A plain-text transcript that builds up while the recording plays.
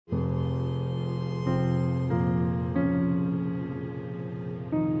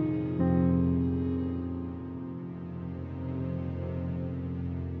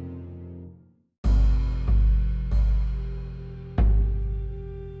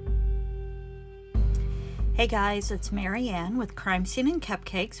Hey guys, it's Mary Ann with Crime Scene and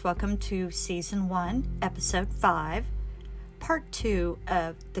Cupcakes. Welcome to Season 1, Episode 5, Part 2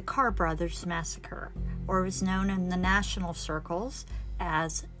 of the Carr Brothers Massacre, or was known in the national circles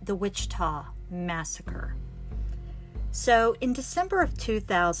as the Wichita Massacre. So, in December of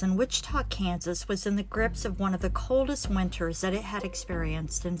 2000, Wichita, Kansas was in the grips of one of the coldest winters that it had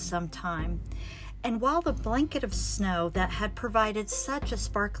experienced in some time. And while the blanket of snow that had provided such a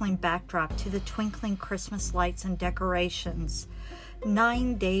sparkling backdrop to the twinkling Christmas lights and decorations,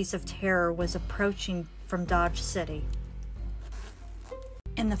 9 days of terror was approaching from Dodge City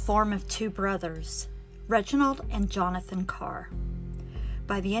in the form of two brothers, Reginald and Jonathan Carr.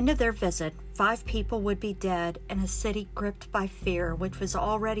 By the end of their visit, 5 people would be dead and a city gripped by fear, which was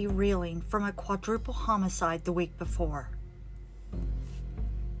already reeling from a quadruple homicide the week before.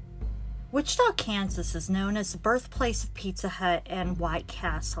 Wichita, Kansas is known as the birthplace of Pizza Hut and White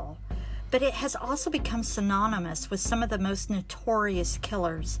Castle, but it has also become synonymous with some of the most notorious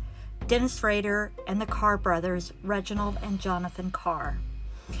killers, Dennis Rader and the Carr brothers, Reginald and Jonathan Carr.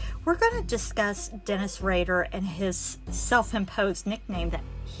 We're going to discuss Dennis Rader and his self-imposed nickname that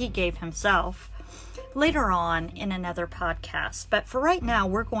he gave himself later on in another podcast, but for right now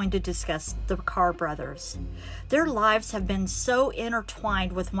we're going to discuss the Carr brothers. Their lives have been so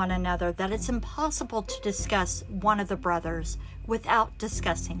intertwined with one another that it's impossible to discuss one of the brothers without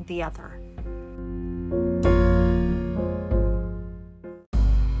discussing the other.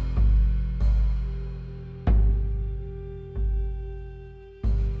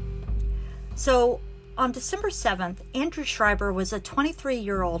 So, on December 7th, Andrew Schreiber was a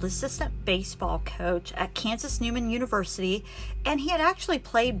 23-year-old assistant baseball coach at Kansas Newman University, and he had actually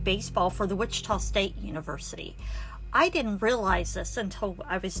played baseball for the Wichita State University. I didn't realize this until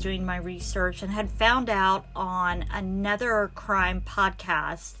I was doing my research and had found out on another crime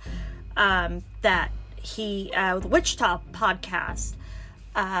podcast that the Wichita podcast,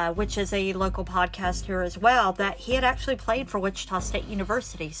 which is a local podcast here as well, that he had actually played for Wichita State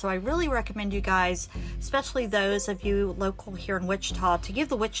University. So I really recommend you guys, especially those of you local here in Wichita, to give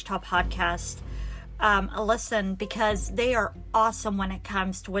the Wichita podcast a listen, because they are awesome when it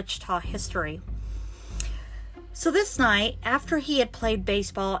comes to Wichita history. So this night, after he had played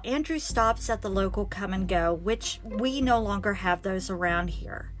baseball, Andrew stops at the local Come and Go, which we no longer have those around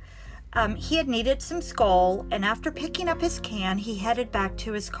here. He had needed some skull, and after picking up his can, he headed back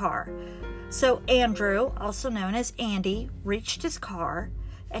to his car. So Andrew, also known as Andy, reached his car,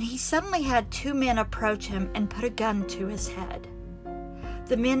 and he suddenly had 2 men approach him and put a gun to his head.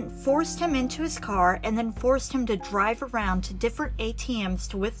 The men forced him into his car and then forced him to drive around to different ATMs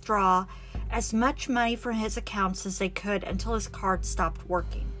to withdraw as much money from his accounts as they could until his card stopped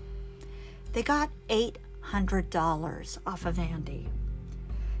working. They got $800 off of Andy.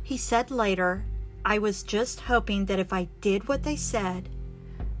 He said later, "I was just hoping that if I did what they said,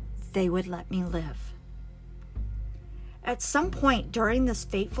 they would let me live." At some point during this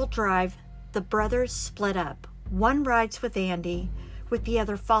fateful drive, the brothers split up. One rides with Andy, with the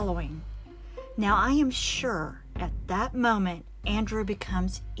other following. Now I am sure at that moment, Andrew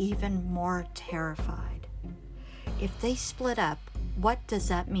becomes even more terrified. If they split up, what does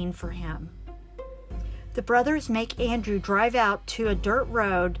that mean for him? The brothers make Andrew drive out to a dirt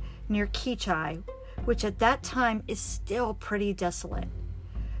road near Keachai, which at that time is still pretty desolate.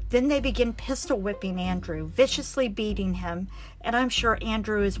 Then they begin pistol whipping Andrew, viciously beating him, and I'm sure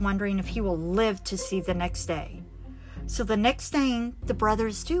Andrew is wondering if he will live to see the next day. So the next thing the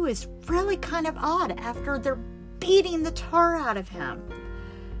brothers do is really kind of odd after they're beating the tar out of him.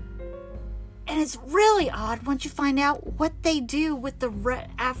 And it's really odd once you find out what they do with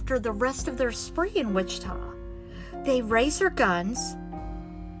after the rest of their spree in Wichita. They raise their guns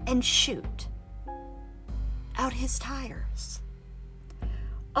and shoot out his tires.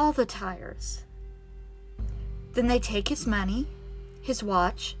 All the tires. Then they take his money, his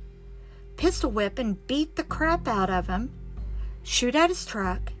watch, pistol whip and beat the crap out of him, shoot at his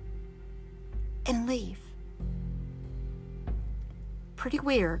truck, and leave. Pretty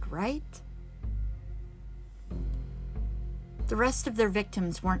weird, right? The rest of their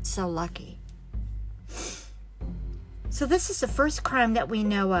victims weren't so lucky. So this is the first crime that we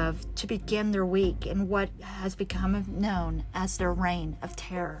know of to begin their week in what has become known as their reign of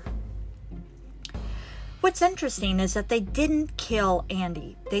terror. What's interesting is that they didn't kill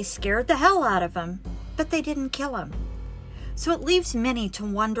Andy. They scared the hell out of him, but they didn't kill him. So it leaves many to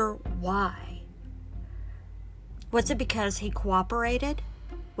wonder why. Was it because he cooperated?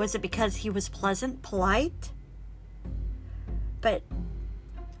 Was it because he was pleasant, polite? But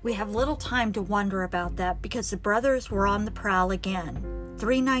we have little time to wonder about that because the brothers were on the prowl again.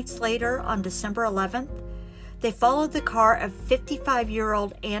 3 nights later, on December 11th, They followed the car of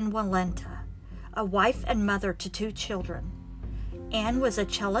 55-year-old Ann Walenta, a wife and mother to 2 children. Ann was a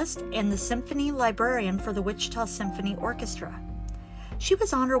cellist and the symphony librarian for the Wichita Symphony Orchestra. She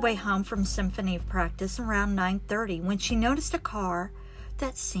was on her way home from symphony practice around 9:30 when she noticed a car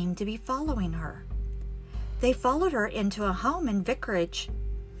that seemed to be following her. They followed her into a home in Vicarage,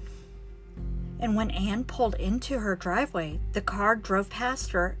 and when Ann pulled into her driveway, the car drove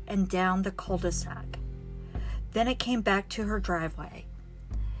past her and down the cul-de-sac. Then it came back to her driveway.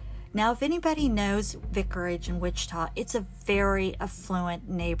 Now, if anybody knows Vicarage in Wichita, it's a very affluent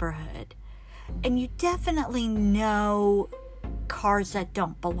neighborhood. And you definitely know cars that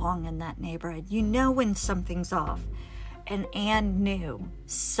don't belong in that neighborhood. You know when something's off. And Ann knew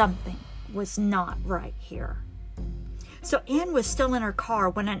something was not right here. So Ann was still in her car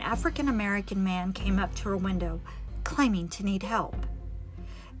when an African-American man came up to her window, claiming to need help.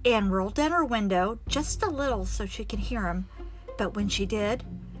 Ann rolled down her window just a little so she could hear him, but when she did,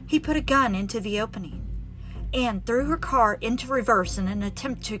 he put a gun into the opening. Ann threw her car into reverse in an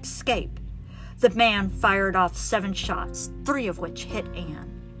attempt to escape. The man fired off 7 shots, 3 of which hit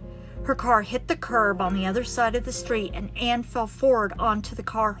Ann. Her car hit the curb on the other side of the street, and Ann fell forward onto the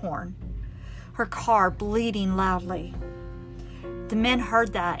car horn, her car bleeding loudly. The men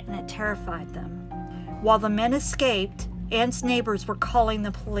heard that, and it terrified them. While the men escaped, Ann's neighbors were calling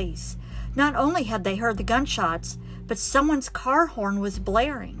the police. Not only had they heard the gunshots, but someone's car horn was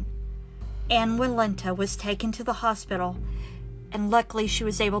blaring. Ann Walenta was taken to the hospital, and luckily she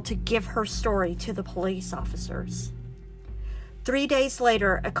was able to give her story to the police officers. 3 days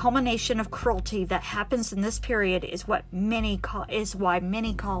later, a culmination of cruelty that happens in this period is why many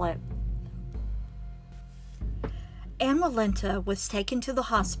call it. Ann Walenta was taken to the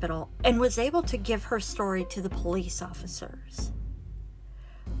hospital and was able to give her story to the police officers.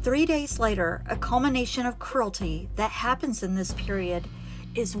 3 days later, a culmination of cruelty that happens in this period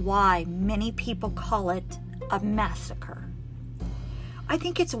is why many people call it a massacre. I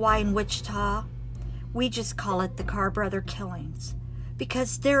think it's why in Wichita, we just call it the Carr Brother Killings,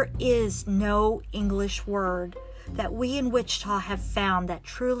 because there is no English word that we in Wichita have found that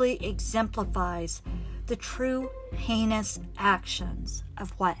truly exemplifies the true heinous actions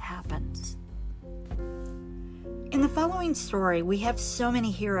of what happens. In the following story, we have so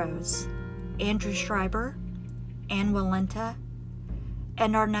many heroes: Andrew Schreiber, Ann Walenta,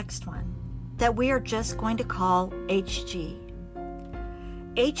 and our next one that we are just going to call HG.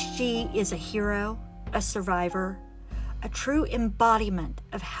 HG is a hero, a survivor, a true embodiment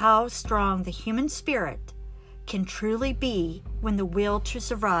of how strong the human spirit can truly be when the will to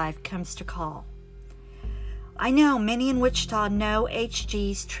survive comes to call. I know many in Wichita know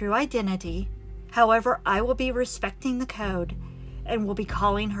HG's true identity. However, I will be respecting the code and will be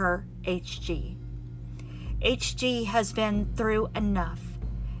calling her HG. HG has been through enough,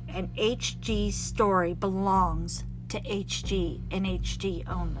 and HG's story belongs to HG and HG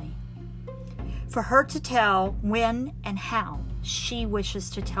only. For her to tell when and how she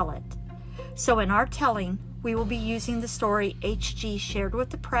wishes to tell it. So in our telling, we will be using the story HG shared with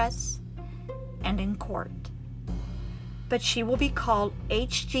the press and in court. But she will be called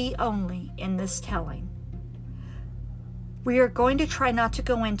HG only in this telling. We are going to try not to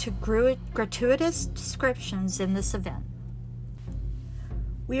go into gratuitous descriptions in this event.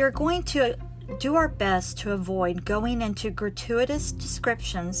 We are going to do our best to avoid going into gratuitous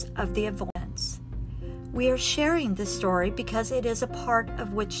descriptions of the events. We are sharing this story because it is a part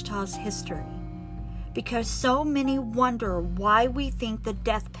of Wichita's history. Because so many wonder why we think the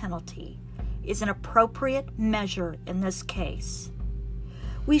death penalty is an appropriate measure in this case.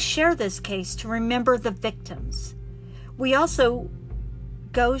 We share this case to remember the victims. We also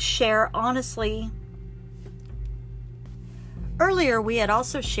go share honestly. Earlier, we had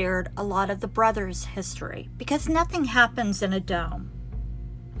also shared a lot of the brothers' history because nothing happens in a dome.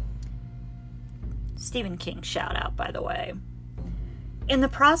 Stephen King shout out, by the way. In the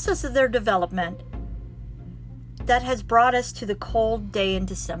process of their development, that has brought us to the cold day in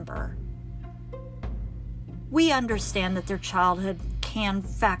December. We understand that their childhood can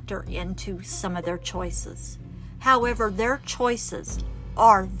factor into some of their choices. However, their choices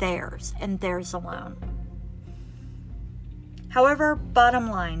are theirs and theirs alone. However, bottom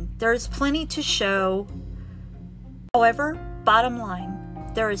line, there is plenty to show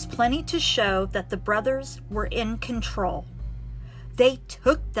that the brothers were in control. They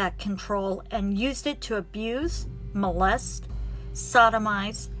took that control and used it to abuse, molest,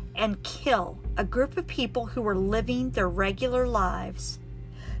 sodomize, and kill a group of people who were living their regular lives.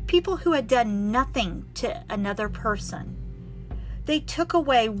 People who had done nothing to another person. They took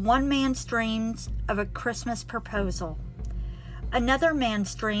away one man's dreams of a Christmas proposal, another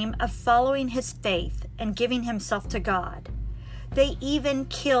man's dream of following his faith and giving himself to God. They even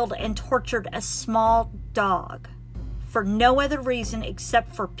killed and tortured a small dog for no other reason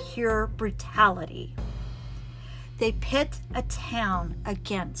except for pure brutality. They pit a town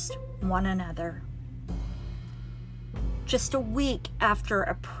against one another. Just a week after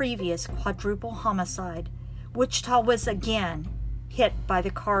a previous quadruple homicide, Wichita was again hit by the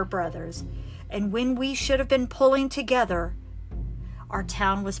Carr brothers, and when we should have been pulling together, our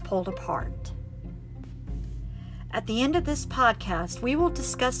town was pulled apart. At the end of this podcast, we will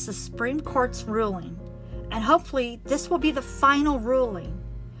discuss the Supreme Court's ruling, and hopefully this will be the final ruling,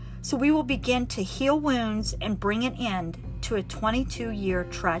 so we will begin to heal wounds and bring an end to a 22-year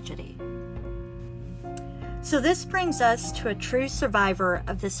tragedy. So this brings us to a true survivor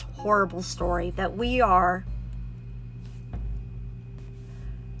of this horrible story that we are.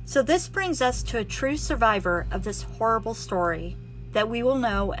 So this brings us to a true survivor of this horrible story that we will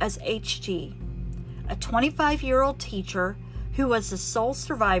know as HG, a 25-year-old teacher who was the sole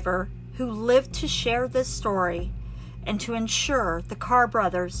survivor who lived to share this story and to ensure the Carr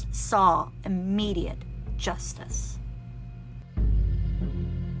brothers saw immediate justice.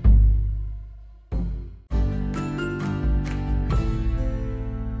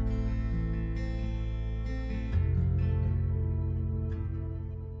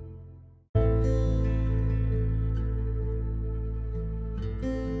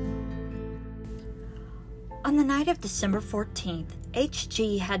 On the night of December 14th,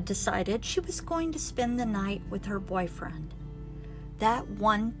 HG had decided she was going to spend the night with her boyfriend. That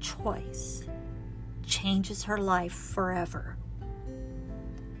one choice changes her life forever.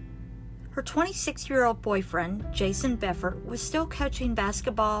 Her 26-year-old boyfriend, Jason Beffert, was still coaching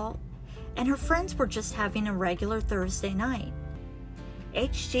basketball, and her friends were just having a regular Thursday night.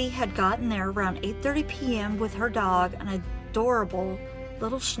 HG had gotten there around 8:30 p.m. with her dog, an adorable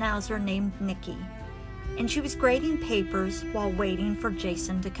little schnauzer named Nikki, and she was grading papers while waiting for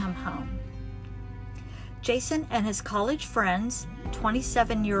Jason to come home. Jason and his college friends,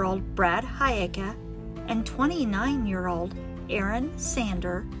 27-year-old Brad Hayeka and 29-year-old Aaron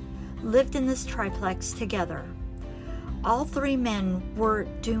Sander, lived in this triplex together. All three men were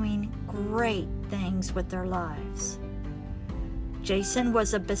doing great things with their lives. Jason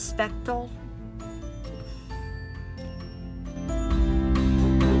was a bespectacled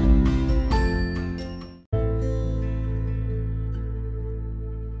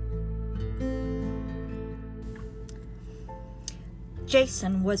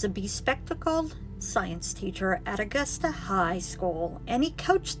science teacher at Augusta High School, and he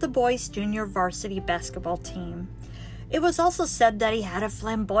coached the boys' junior varsity basketball team. It was also said that he had a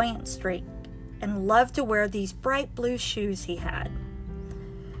flamboyant streak and loved to wear these bright blue shoes he had.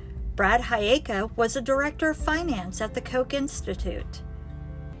 Brad Hayeka was a director of finance at the Koch Institute.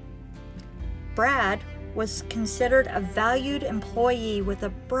 Brad was considered a valued employee with a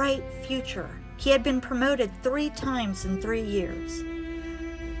bright future. He had been promoted 3 times in 3 years.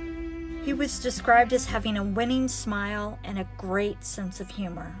 He was described as having a winning smile and a great sense of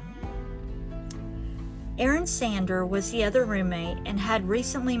humor. Aaron Sander was the other roommate and had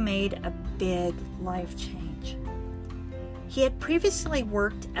recently made a big life change. He had previously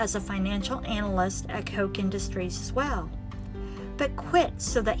worked as a financial analyst at Koch Industries as well, but quit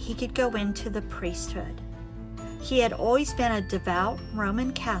so that he could go into the priesthood. He had always been a devout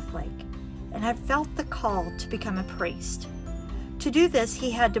Roman Catholic and had felt the call to become a priest. To do this,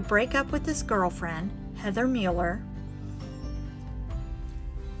 he had to break up with his girlfriend, Heather Mueller.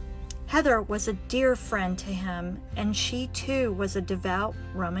 Heather was a dear friend to him, and she too was a devout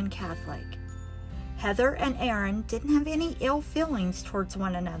Roman Catholic. Heather and Aaron didn't have any ill feelings towards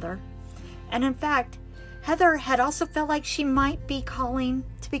one another, and in fact, Heather had also felt like she might be calling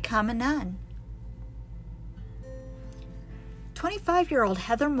to become a nun. 25-year-old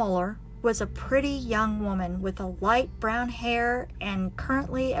Heather Mueller was a pretty young woman with a light brown hair and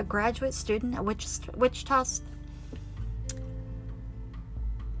currently a graduate student at Wichita.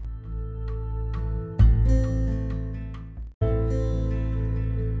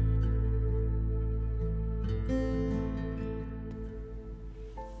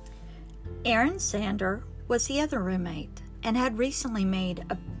 Aaron Sander was the other roommate and had recently made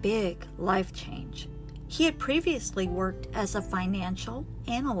a big life change. He had previously worked as a financial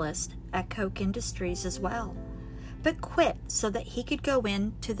analyst at Koch Industries as well, but quit so that he could go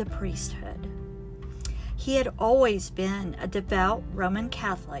into the priesthood. He had always been a devout Roman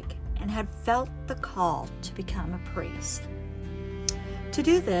Catholic and had felt the call to become a priest. To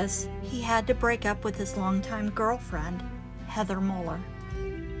do this, he had to break up with his longtime girlfriend, Heather Muller.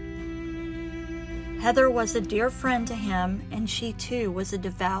 Heather was a dear friend to him, and she too was a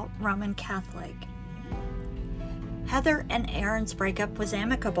devout Roman Catholic. Heather and Aaron's breakup was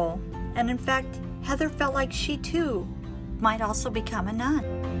amicable, and in fact, Heather felt like she too might also become a nun.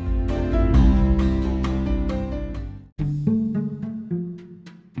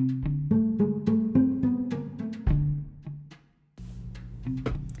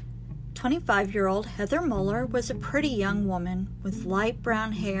 "25-year-old Heather Muller was a pretty young woman with light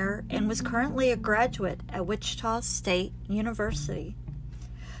brown hair and was currently a graduate at Wichita State University.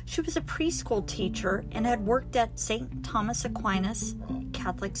 She was a preschool teacher and had worked at St. Thomas Aquinas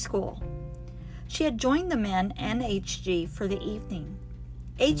Catholic School. She had joined the men and HG for the evening.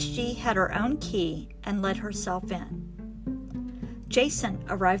 HG had her own key and let herself in. Jason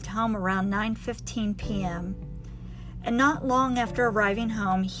arrived home around 9:15 p.m., and not long after arriving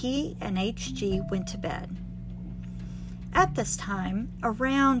home, he and HG went to bed. At this time,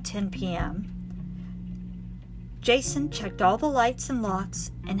 around 10 p.m., Jason checked all the lights and locks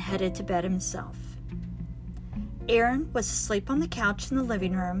and headed to bed himself. Aaron was asleep on the couch in the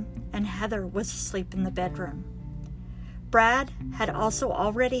living room, and Heather was asleep in the bedroom. Brad had also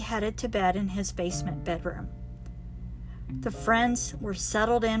already headed to bed in his basement bedroom. The friends were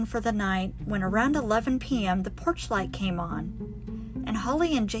settled in for the night when around 11 p.m. the porch light came on, and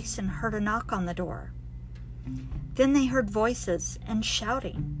Holly and Jason heard a knock on the door. Then they heard voices and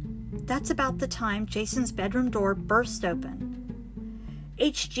shouting. That's about the time Jason's bedroom door burst open.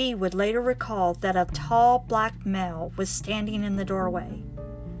 HG would later recall that a tall black male was standing in the doorway.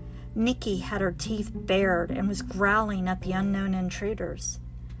 Nikki had her teeth bared and was growling at the unknown intruders.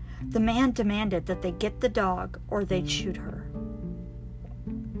 The man demanded that they get the dog or they'd shoot her.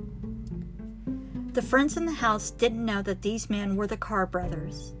 The friends in the house didn't know that these men were the Carr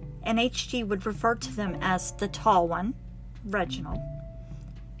brothers, and HG would refer to them as the tall one, Reginald,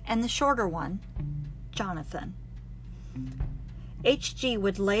 and the shorter one, Jonathan. HG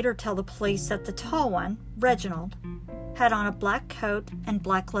would later tell the police that the tall one, Reginald, had on a black coat and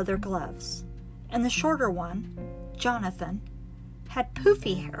black leather gloves, and the shorter one, Jonathan, had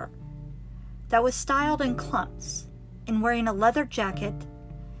poofy hair that was styled in clumps and wearing a leather jacket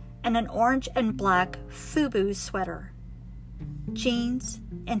and an orange and black FUBU sweater, jeans,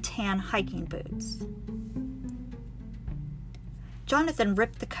 and tan hiking boots. Jonathan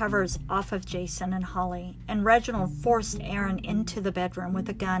ripped the covers off of Jason and Holly, and Reginald forced Aaron into the bedroom with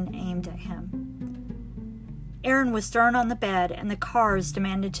a gun aimed at him. Aaron was thrown on the bed, and the Carrs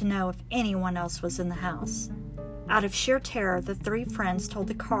demanded to know if anyone else was in the house. Out of sheer terror, the three friends told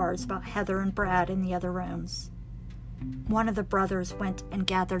the Carrs about Heather and Brad in the other rooms. One of the brothers went and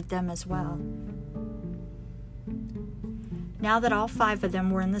gathered them as well. Now that all five of them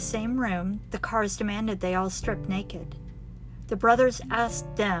were in the same room, the Carrs demanded they all strip naked. The brothers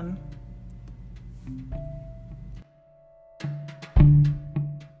asked them,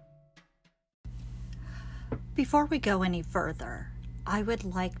 "Before we go any further, I would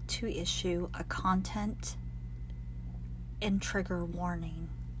like to issue a content and trigger warning.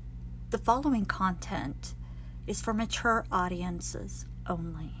 The following content is for mature audiences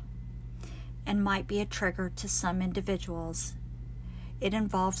only and might be a trigger to some individuals. It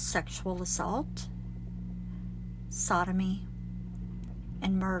involves sexual assault, sodomy,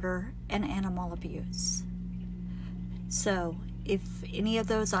 and murder and animal abuse. So, if any of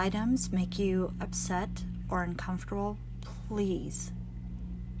those items make you upset or uncomfortable, please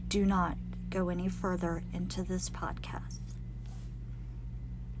do not go any further into this podcast."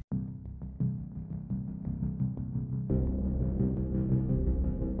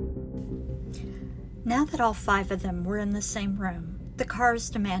 Now that all five of them were in the same room, the Carrs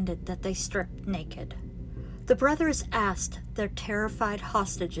demanded that they strip naked. The brothers asked their terrified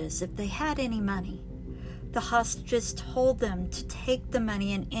hostages if they had any money. The hostages told them to take the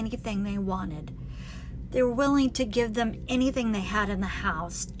money and anything they wanted. They were willing to give them anything they had in the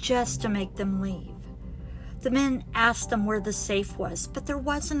house just to make them leave. The men asked them where the safe was, but there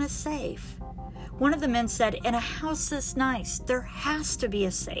wasn't a safe. One of the men said, "In a house this nice, there has to be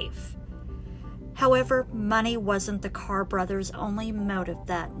a safe." However, money wasn't the Carr brothers' only motive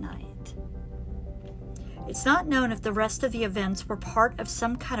that night. It's not known if the rest of the events were part of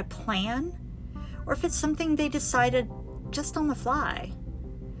some kind of plan, or if it's something they decided just on the fly.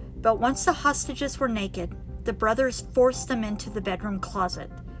 But once the hostages were naked, the brothers forced them into the bedroom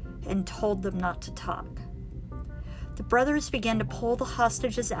closet and told them not to talk. The brothers began to pull the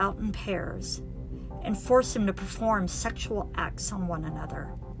hostages out in pairs and force them to perform sexual acts on one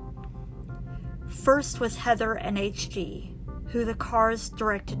another. First was Heather and HG, who the Carrs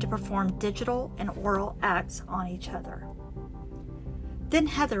directed to perform digital and oral acts on each other. Then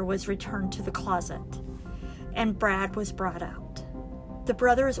Heather was returned to the closet, and Brad was brought out. The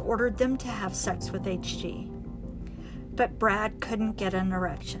brothers ordered them to have sex with HG. But Brad couldn't get an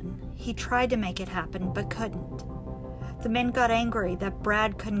erection. He tried to make it happen, but couldn't. The men got angry that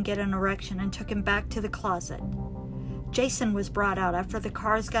Brad couldn't get an erection and took him back to the closet. Jason was brought out after the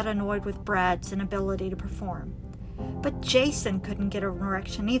Cars got annoyed with Brad's inability to perform. But Jason couldn't get an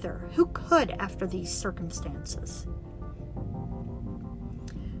erection either. Who could after these circumstances?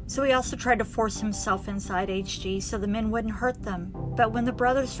 So he also tried to force himself inside HG so the men wouldn't hurt them. But when the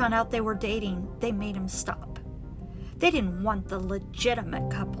brothers found out they were dating, they made him stop. They didn't want the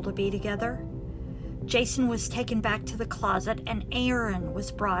legitimate couple to be together. Jason was taken back to the closet and Aaron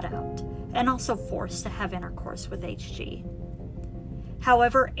was brought out and also forced to have intercourse with HG.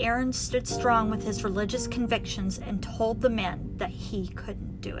 However, Aaron stood strong with his religious convictions and told the men that he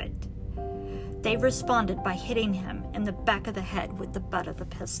couldn't do it. They responded by hitting him in the back of the head with the butt of the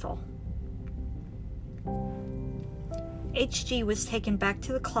pistol. HG was taken back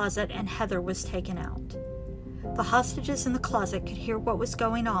to the closet and Heather was taken out. The hostages in the closet could hear what was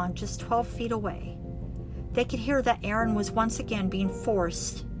going on just 12 feet away. They could hear that Aaron was once again being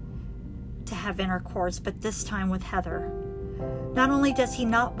forced to have intercourse, but this time with Heather. Not only does he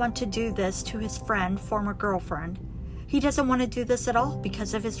not want to do this to his friend, former girlfriend, he doesn't want to do this at all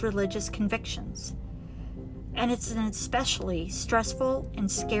because of his religious convictions. And it's an especially stressful and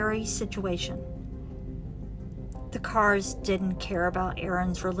scary situation. The Cars didn't care about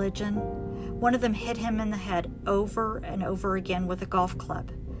Aaron's religion. One of them hit him in the head over and over again with a golf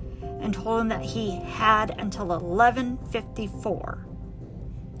club and told him that he had until 11:54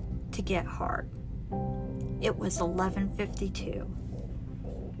 to get hard. It was 11:52.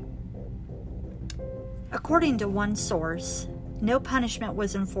 According to one source, no punishment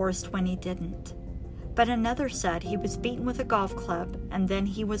was enforced when he didn't, but another said he was beaten with a golf club and then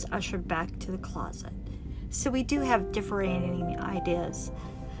he was ushered back to the closet. So we do have differing ideas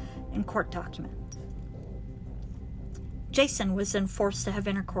in court documents. Jason was then forced to have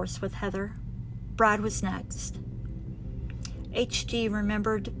intercourse with Heather. Brad was next. HG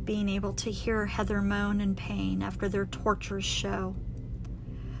remembered being able to hear Heather moan in pain after their torturous show.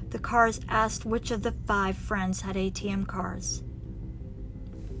 The Cars asked which of the 5 friends had ATM cards.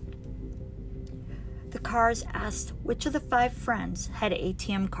 The Cars asked which of the 5 friends had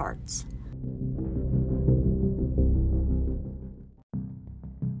ATM cards.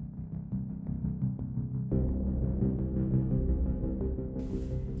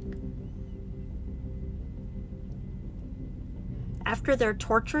 After their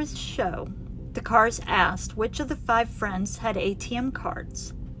torturous show, the Cars asked which of the 5 friends had ATM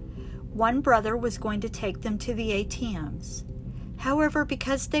cards. One brother was going to take them to the ATMs. However,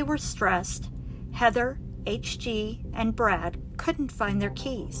 because they were stressed, Heather, HG, and Brad couldn't find their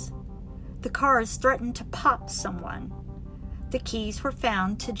keys. The Cars threatened to pop someone. The keys were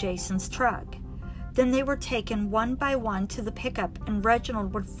found to Jason's truck. Then they were taken one by one to the pickup, and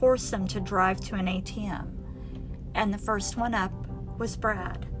Reginald would force them to drive to an ATM. And the first one up was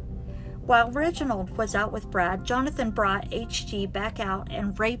Brad. While Reginald was out with Brad, Jonathan brought HG back out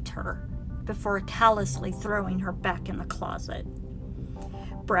and raped her before callously throwing her back in the closet.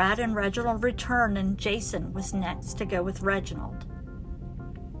 Brad and Reginald returned and Jason was next to go with Reginald.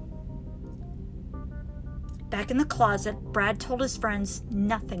 Back in the closet, Brad told his friends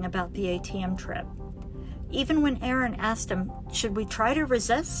nothing about the ATM trip. Even when Aaron asked him, "Should we try to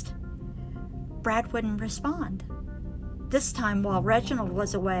resist?" Brad wouldn't respond. This time, while Reginald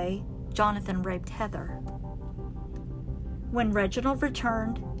was away, Jonathan raped Heather. When Reginald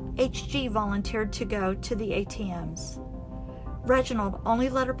returned, HG volunteered to go to the ATMs. Reginald only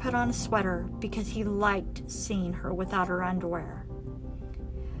let her put on a sweater because he liked seeing her without her underwear.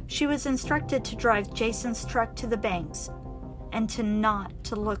 She was instructed to drive Jason's truck to the banks and to not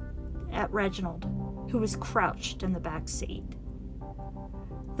to look at Reginald, who was crouched in the back seat.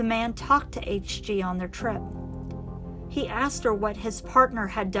 The man talked to HG on their trip. He asked her what his partner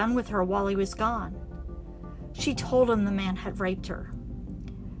had done with her while he was gone. She told him the man had raped her.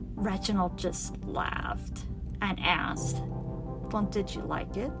 Reginald just laughed and asked, "Well, did you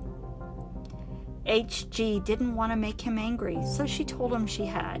like it?" HG didn't want to make him angry, so she told him she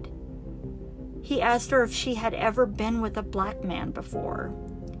had. He asked her if she had ever been with a black man before,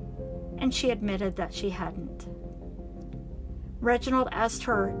 and she admitted that she hadn't. Reginald asked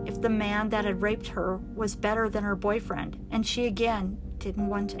her if the man that had raped her was better than her boyfriend, and she again didn't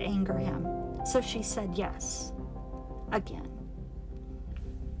want to anger him, so she said yes, again.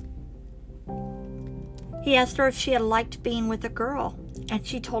 He asked her if she had liked being with a girl, And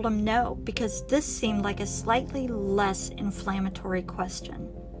she told him no, because this seemed like a slightly less inflammatory question.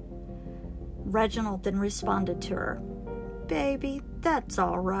 Reginald then responded to her, "Baby, that's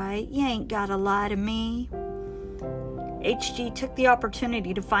all right. You ain't gotta lie to me." H.G. took the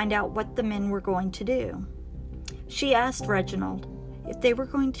opportunity to find out what the men were going to do. She asked Reginald if they were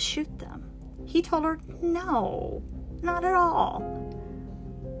going to shoot them. He told her, "No, not at all."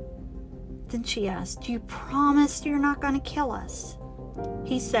 Then she asked, "Do you promise you're not going to kill us?"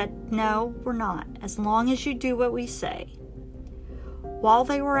 He said, "No, we're not, as long as you do what we say." While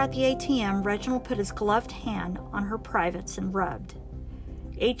they were at the ATM, Reginald put his gloved hand on her privates and rubbed.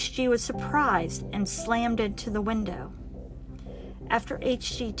 H.G. was surprised and slammed into the window. After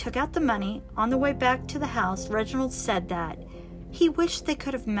H.G. took out the money, on the way back to the house, Reginald said that he wished they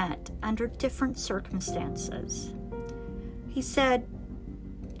could have met under different circumstances. He said,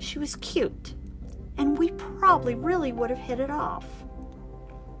 "She was cute, and we probably really would have hit it off."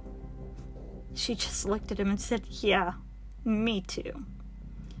 She just looked at him and said, "Yeah, me too."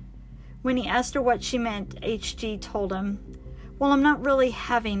 When he asked her what she meant, H.G. told him, "Well, I'm not really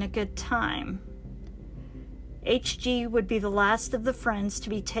having a good time." H.G. would be the last of the friends to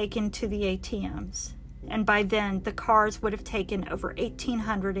be taken to the ATMs, and by then the cars would have taken over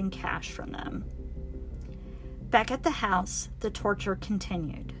 $1,800 in cash from them. Back at the house, the torture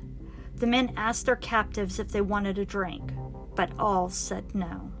continued. The men asked their captives if they wanted a drink, but all said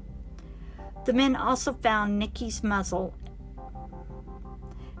no. The men also found Nikki's muzzle.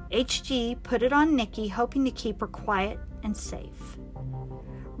 H.G. put it on Nikki, hoping to keep her quiet and safe.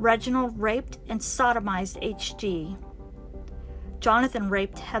 Reginald raped and sodomized H.G. Jonathan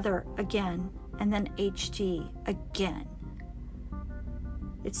raped Heather again, and then H.G. again.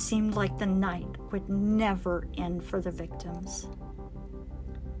 It seemed like the night would never end for the victims.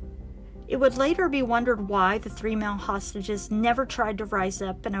 It would later be wondered why the 3 male hostages never tried to rise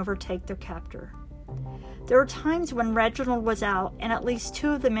up and overtake their captor. There were times when Reginald was out and at least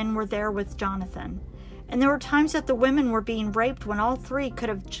 2 of the men were there with Jonathan, and there were times that the women were being raped when all 3 could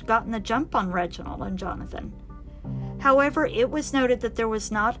have gotten the jump on Reginald and Jonathan. However, it was noted that there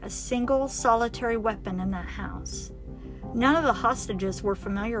was not a single solitary weapon in that house. None of the hostages were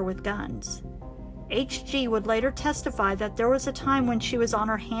familiar with guns. H.G. would later testify that there was a time when she was on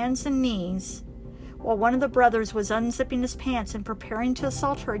her hands and knees while one of the brothers was unzipping his pants and preparing to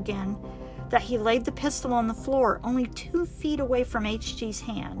assault her again, that he laid the pistol on the floor only 2 feet away from H.G.'s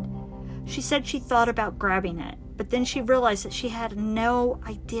hand. She said she thought about grabbing it, but then she realized that she had no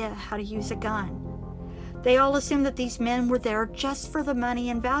idea how to use a gun. They all assumed that these men were there just for the money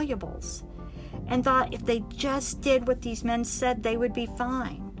and valuables, and thought if they just did what these men said, they would be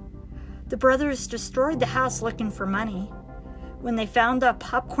fine. The brothers destroyed the house looking for money. When they found the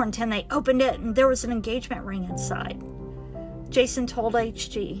popcorn tin, they opened it and there was an engagement ring inside. Jason told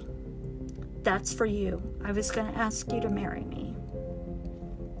H.G., "That's for you. I was going to ask you to marry me."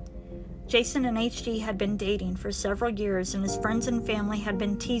 Jason and H.G. had been dating for several years, and his friends and family had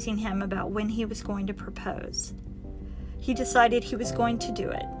been teasing him about when he was going to propose. He decided he was going to do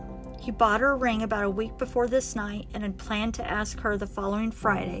it. He bought her a ring about a week before this night and had planned to ask her the following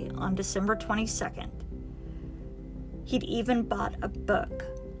Friday on December 22nd. He'd even bought a book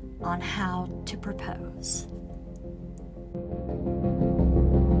on how to propose.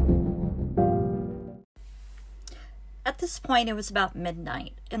 At this point, it was about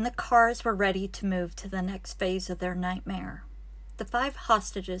midnight, and the cars were ready to move to the next phase of their nightmare. The 5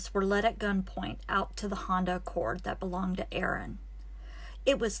 hostages were led at gunpoint out to the Honda Accord that belonged to Aaron.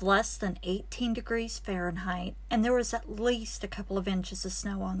 It was less than 18 degrees Fahrenheit, and there was at least a couple of inches of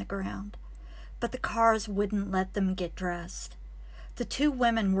snow on the ground. But the cars wouldn't let them get dressed. The 2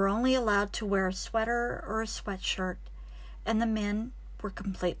 women were only allowed to wear a sweater or a sweatshirt, and the men were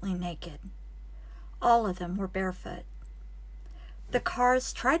completely naked. All of them were barefoot. The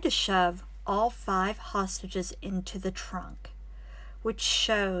cars tried to shove all 5 hostages into the trunk, which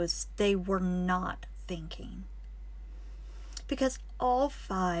shows they were not thinking. Because all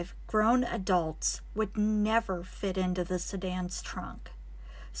 5 grown adults would never fit into the sedan's trunk.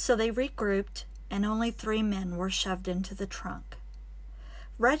 So they regrouped, and only 3 men were shoved into the trunk.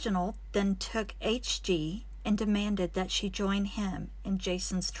 Reginald then took H.G. and demanded that she join him in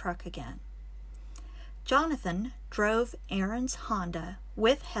Jason's truck again. Jonathan drove Aaron's Honda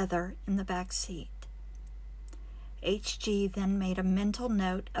with Heather in the back seat. H.G. then made a mental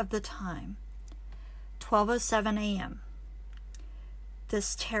note of the time, 12:07 a.m.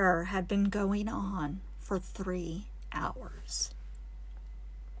 This terror had been going on for 3 hours.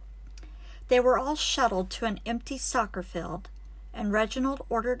 They were all shuttled to an empty soccer field, and Reginald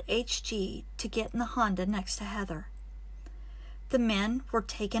ordered H.G. to get in the Honda next to Heather. The men were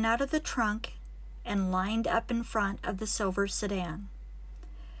taken out of the trunk and lined up in front of the silver sedan.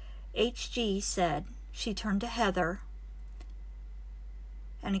 H.G. said she turned to Heather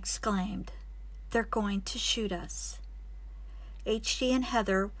and exclaimed, "They're going to shoot us." H.G. and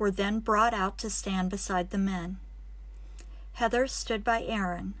Heather were then brought out to stand beside the men. Heather stood by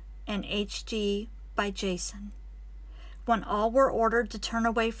Aaron and H.G. by Jason. When all were ordered to turn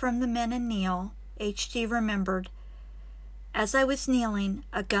away from the men and kneel, H.G. remembered, "As I was kneeling,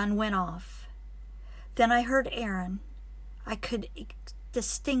 a gun went off. Then I heard Aaron. I could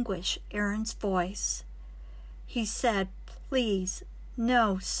distinguish Aaron's voice. He said, 'Please,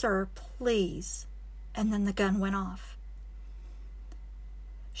 no, sir, please.' And then the gun went off."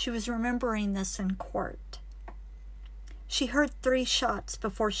 She was remembering this in court. She heard 3 shots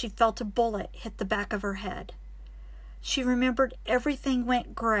before she felt a bullet hit the back of her head. She remembered everything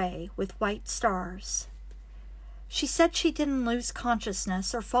went gray with white stars. She said she didn't lose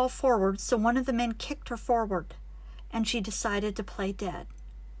consciousness or fall forward, so one of the men kicked her forward, and she decided to play dead.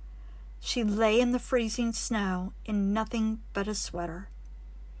 She lay in the freezing snow in nothing but a sweater.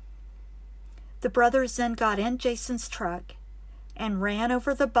 The brothers then got in Jason's truck and ran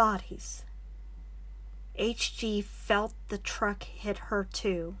over the bodies. H.G. felt the truck hit her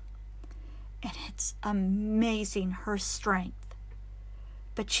too, and it's amazing her strength.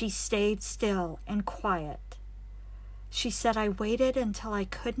 But she stayed still and quiet. She said, "I waited until I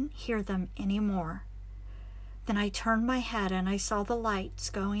couldn't hear them anymore. Then I turned my head and I saw the lights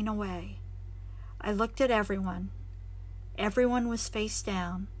going away. I looked at everyone. Everyone was face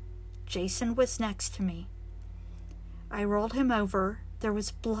down. Jason was next to me. I rolled him over. There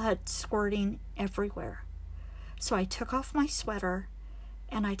was blood squirting everywhere. So I took off my sweater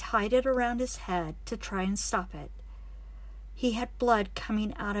and I tied it around his head to try and stop it. He had blood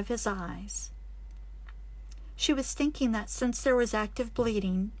coming out of his eyes." She was thinking that since there was active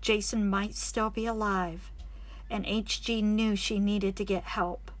bleeding, Jason might still be alive, and H.G. knew she needed to get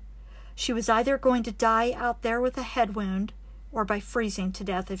help. She was either going to die out there with a head wound or by freezing to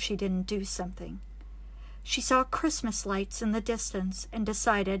death if she didn't do something. She saw Christmas lights in the distance and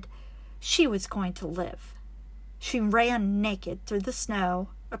decided she was going to live. She ran naked through the snow,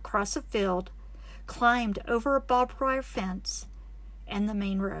 across a field, climbed over a barbed wire fence, and the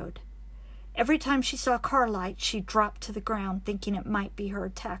main road. Every time she saw car lights, she dropped to the ground, thinking it might be her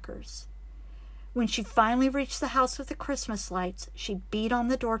attackers. When she finally reached the house with the Christmas lights, she beat on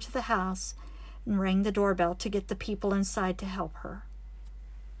the door to the house and rang the doorbell to get the people inside to help her.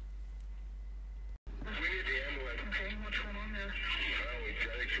 Okay, what's going on there? We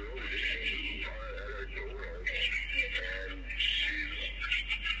dragged her over, just changed the car at our door, and she's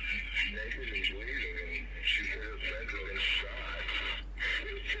naked and bleeding, and she said her friends had been shot.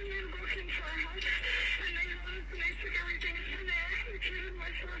 These 2 men broke into our house, and they took everything from there. They killed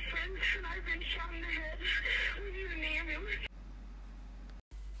my 4 friends, and I've been shot in the head. We need an ambulance.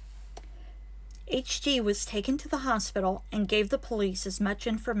 H.G. was taken to the hospital and gave the police as much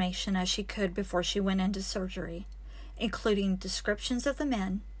information as she could before she went into surgery, including descriptions of the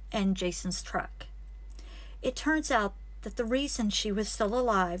men and Jason's truck. It turns out that the reason she was still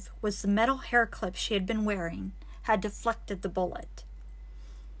alive was the metal hair clip she had been wearing had deflected the bullet.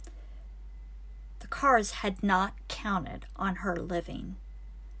 The cars had not counted on her living.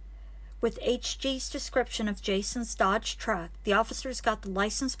 With H.G.'s description of Jason's Dodge truck, the officers got the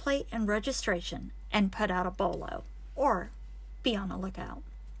license plate and registration and put out a bolo, or be on the lookout.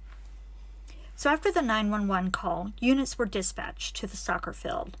 So after the 911 call, units were dispatched to the soccer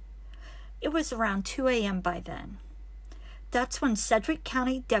field. It was around 2 a.m. by then. That's when Sedgwick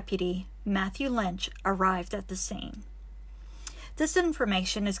County Deputy Matthew Lynch arrived at the scene. This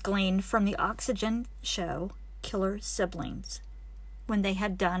information is gleaned from the Oxygen show Killer Siblings, when they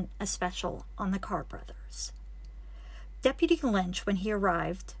had done a special on the Carr brothers. Deputy Lynch, when he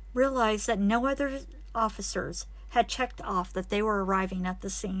arrived, realized that no other officers had checked off that they were arriving at the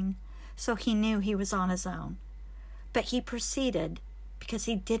scene, so he knew he was on his own. But he proceeded because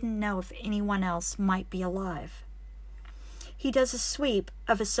he didn't know if anyone else might be alive. He does a sweep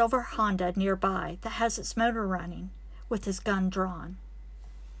of a silver Honda nearby that has its motor running with his gun drawn.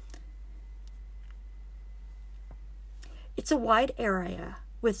 It's a wide area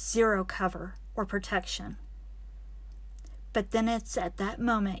with zero cover or protection. But then it's at that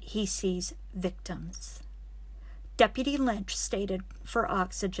moment he sees victims. Deputy Lynch stated for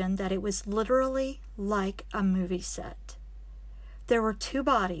Oxygen that it was literally like a movie set. There were 2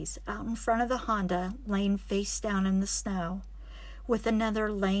 bodies out in front of the Honda laying face down in the snow, with another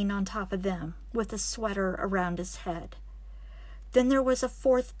laying on top of them with a sweater around his head. Then there was a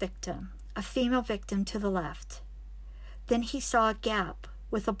 4th victim, a female victim to the left. Then he saw a gap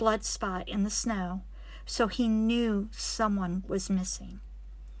with a blood spot in the snow, so he knew someone was missing.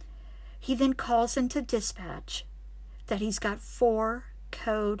 He then calls into dispatch that he's got 4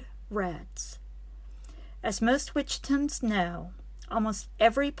 code reds. As most Wichitans know, almost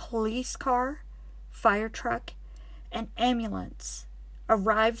every police car, fire truck, and ambulance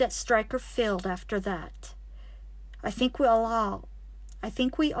arrived at Stryker Field after that. I think we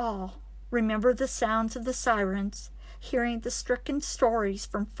all remember the sounds of the sirens, hearing the stricken stories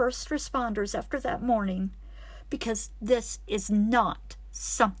from first responders after that morning, because this is not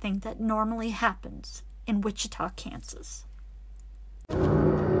something that normally happens in Wichita, Kansas.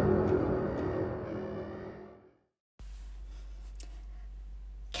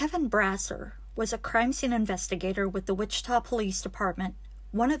 Kevin Brasser was a crime scene investigator with the Wichita Police Department,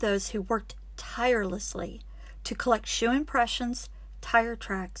 one of those who worked tirelessly to collect shoe impressions, tire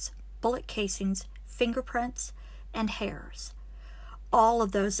tracks, bullet casings, fingerprints, and hairs. All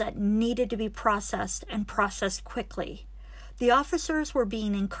of those that needed to be processed and processed quickly. The officers were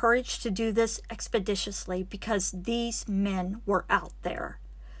being encouraged to do this expeditiously because these men were out there.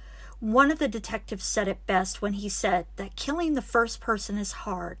 One of the detectives said it best when he said that killing the first person is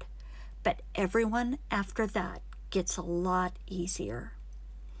hard, but everyone after that gets a lot easier.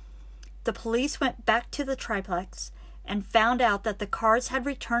 The police went back to the triplex and found out that the cars had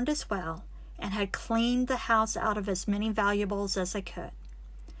returned as well and had cleaned the house out of as many valuables as they could.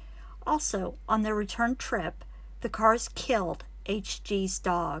 Also, on their return trip, the cars killed H.G.'s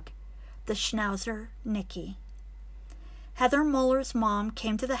dog, the Schnauzer Nicky. Heather Muller's mom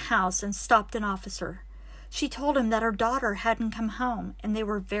came to the house and stopped an officer. She told him that her daughter hadn't come home, and they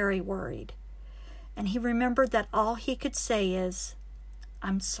were very worried. And he remembered that all he could say is,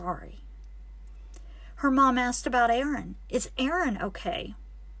 "I'm sorry." Her mom asked about Aaron. "Is Aaron okay?"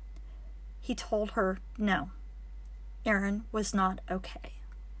 He told her no. Aaron was not okay.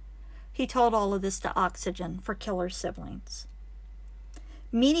 He told all of this to Oxygen for Killer Siblings.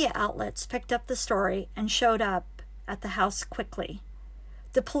 Media outlets picked up the story and showed up at the house quickly.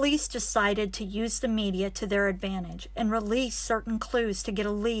 The police decided to use the media to their advantage and release certain clues to get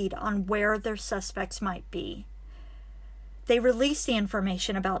a lead on where their suspects might be. They released the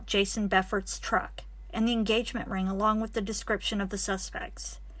information about Jason Beffert's truck and the engagement ring along with the description of the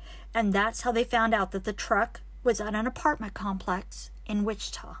suspects. And that's how they found out that the truck was at an apartment complex in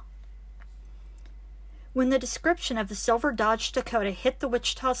Wichita. When the description of the silver Dodge Dakota hit the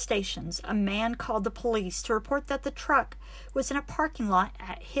Wichita stations, a man called the police to report that the truck was in a parking lot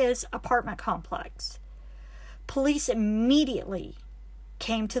at his apartment complex. Police immediately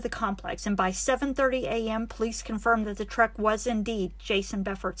came to the complex, and by 7:30 a.m., police confirmed that the truck was indeed Jason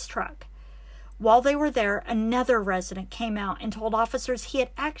Beffert's truck. While they were there, another resident came out and told officers he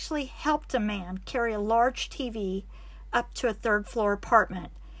had actually helped a man carry a large TV up to a third-floor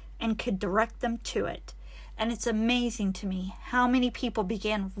apartment and could direct them to it. And it's amazing to me how many people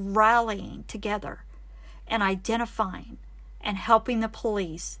began rallying together and identifying and helping the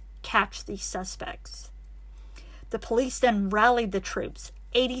police catch these suspects. The police then rallied the troops.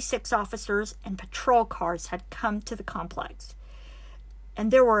 86 officers and patrol cars had come to the complex. And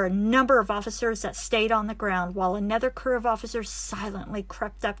there were a number of officers that stayed on the ground while another crew of officers silently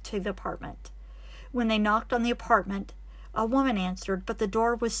crept up to the apartment. When they knocked on the apartment, a woman answered, but the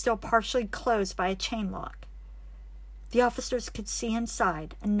door was still partially closed by a chain lock. The officers could see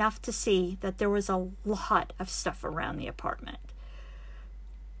inside, enough to see that there was a lot of stuff around the apartment.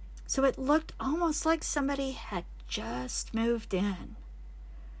 So it looked almost like somebody had just moved in.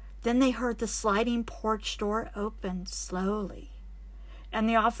 Then they heard the sliding porch door open slowly, and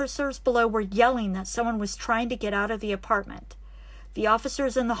the officers below were yelling that someone was trying to get out of the apartment. The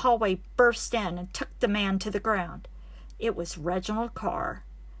officers in the hallway burst in and took the man to the ground. It was Reginald Carr,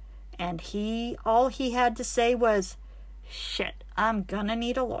 and all he had to say was, "Shit, I'm gonna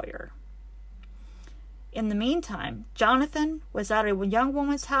need a lawyer." In the meantime, Jonathan was at a young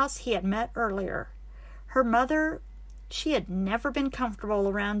woman's house he had met earlier. Her mother, she had never been comfortable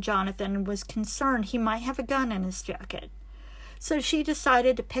around Jonathan and was concerned he might have a gun in his jacket. So she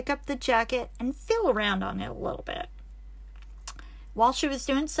decided to pick up the jacket and feel around on it a little bit. While she was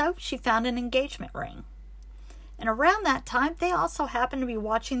doing so, she found an engagement ring. And around that time, they also happened to be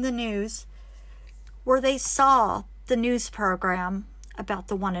watching the news, where they saw the news program about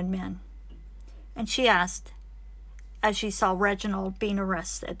the wanted men. And she asked, as she saw Reginald being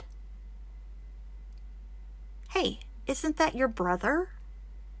arrested, "Hey, isn't that your brother?"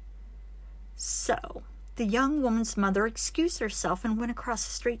 So the young woman's mother excused herself and went across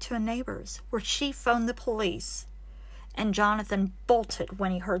the street to a neighbor's, where she phoned the police, and Jonathan bolted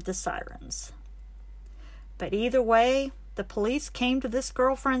when he heard the sirens. But either way, the police came to this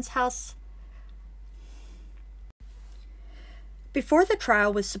girlfriend's house. Before the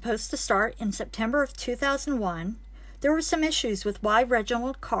trial was supposed to start in September of 2001, there were some issues with why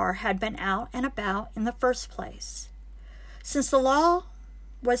Reginald Carr had been out and about in the first place. Since the law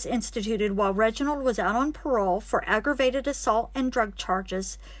was instituted while Reginald was out on parole for aggravated assault and drug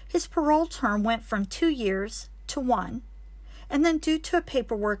charges, his parole term went from 2 years to 1, and then due to a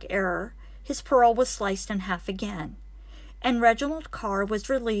paperwork error, his parole was sliced in half again, and Reginald Carr was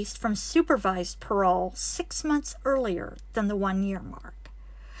released from supervised parole 6 months earlier than the 1-year mark.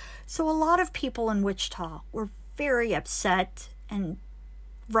 So a lot of people in Wichita were very upset, and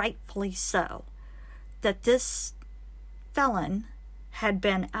rightfully so, that this felon had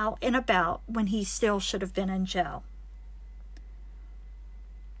been out and about when he still should have been in jail.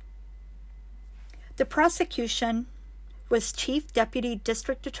 The prosecution was Chief Deputy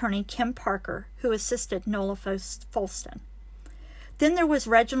District Attorney Kim Parker, who assisted Nola Folston. Then there was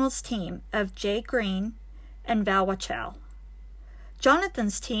Reginald's team of Jay Green and Val Wachow.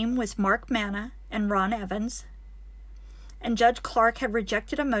 Jonathan's team was Mark Manna and Ron Evans, and Judge Clark had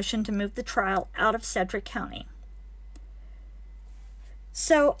rejected a motion to move the trial out of Sedgwick County.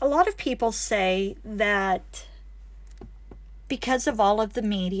 So a lot of people say that because of all of the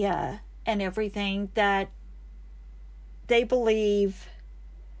media and everything, that they believe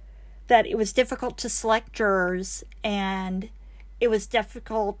that it was difficult to select jurors and it was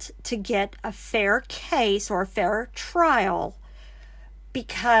difficult to get a fair case or a fair trial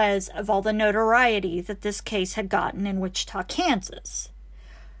because of all the notoriety that this case had gotten in Wichita, Kansas.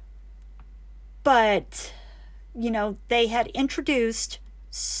 But, they had introduced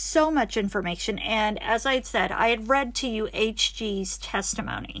so much information, and as I had said, I had read to you HG's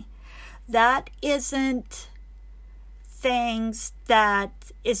testimony. That isn't things that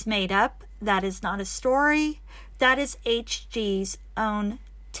is made up. That is not a story. That is HG's own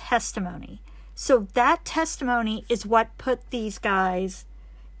testimony. So that testimony is what put these guys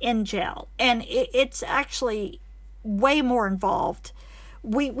in jail. And it's actually way more involved.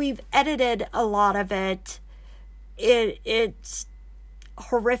 We've edited a lot of it. It's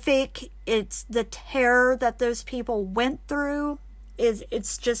horrific. It's the terror that those people went through.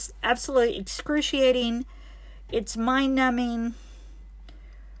 It's just absolutely excruciating. It's mind-numbing.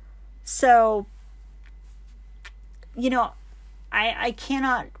 So, I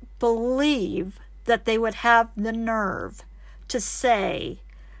cannot believe that they would have the nerve to say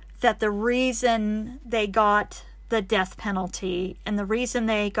that the reason they got the death penalty and the reason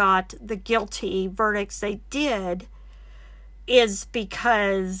they got the guilty verdicts they did is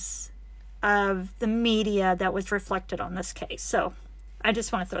because of the media that was reflected on this case. So I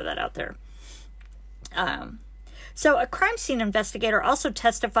just want to throw that out there. So a crime scene investigator also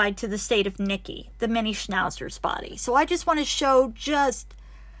testified to the state of Nikki, the mini Schnauzer's body. So I just want to show just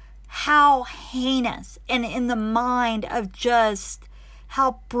how heinous and in the mind of just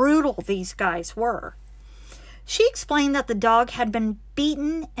how brutal these guys were. She explained that the dog had been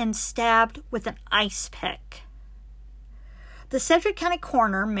beaten and stabbed with an ice pick. The Sedgwick County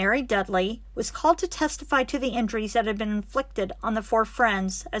coroner, Mary Dudley, was called to testify to the injuries that had been inflicted on the 4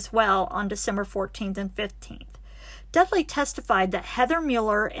 friends as well on December 14th and 15th. Dudley testified that Heather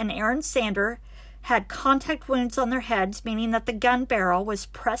Mueller and Aaron Sander had contact wounds on their heads, meaning that the gun barrel was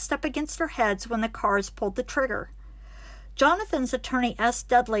pressed up against their heads when the cars pulled the trigger. Jonathan's attorney asked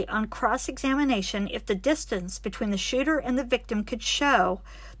Dudley on cross-examination if the distance between the shooter and the victim could show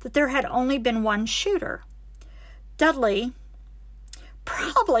that there had only been one shooter. Dudley,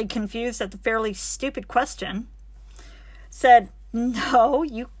 probably confused at the fairly stupid question, said, "No,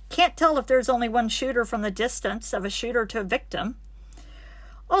 you can't tell if there's only one shooter from the distance of a shooter to a victim."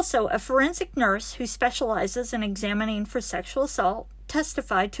 Also, a forensic nurse who specializes in examining for sexual assault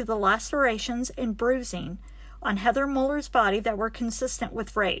testified to the lacerations and bruising on Heather Muller's body that were consistent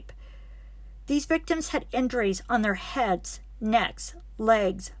with rape. These victims had injuries on their heads, necks,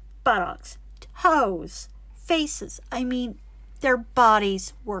 legs, buttocks, toes, faces. I mean, their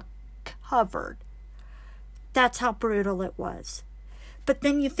bodies were covered. That's how brutal it was. But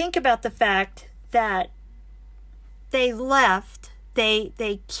then you think about the fact that they left,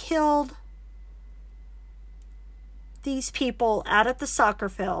 they killed these people out at the soccer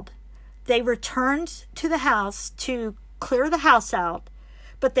field. They returned to the house to clear the house out,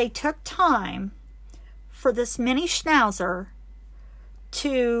 but they took time for this mini Schnauzer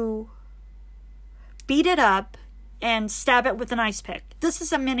to beat it up and stab it with an ice pick. This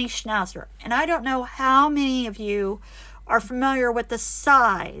is a mini Schnauzer, and I don't know how many of you are familiar with the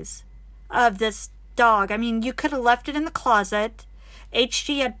size of this dog. I mean, you could have left it in the closet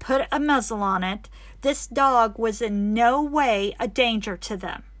HG had put a muzzle on it. This dog was in no way a danger to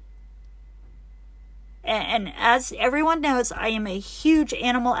them. And as everyone knows, I am a huge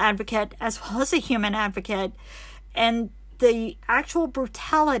animal advocate as well as a human advocate. And the actual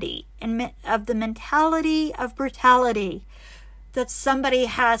brutality and of the mentality of brutality that somebody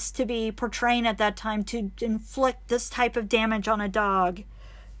has to be portraying at that time to inflict this type of damage on a dog,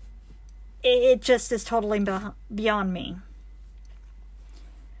 it just is totally beyond me.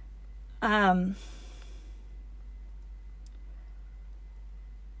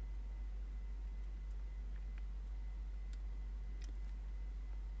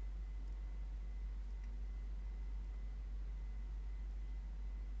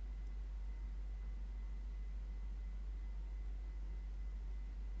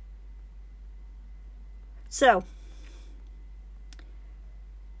 So,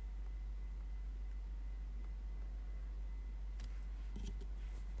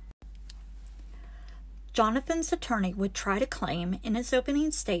 Jonathan's attorney would try to claim in his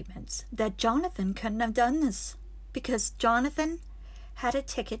opening statements that Jonathan couldn't have done this because Jonathan had a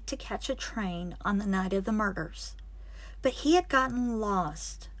ticket to catch a train on the night of the murders. But he had gotten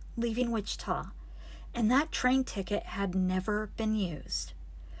lost leaving Wichita, and that train ticket had never been used.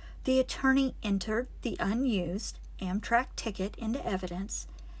 The attorney entered the unused Amtrak ticket into evidence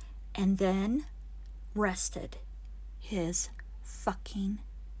and then rested his fucking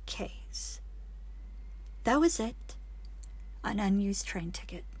case. That was it. An unused train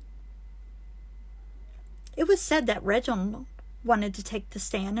ticket. It was said that Reginald wanted to take the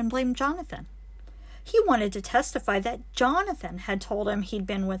stand and blame Jonathan. He wanted to testify that Jonathan had told him he'd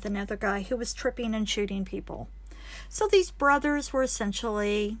been with another guy who was tripping and shooting people. So these brothers were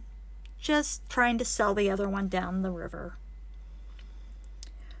essentially just trying to sell the other one down the river.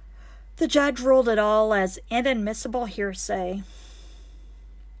 The judge ruled it all as inadmissible hearsay.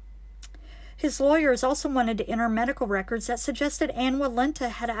 His lawyers also wanted to enter medical records that suggested Ann Walenta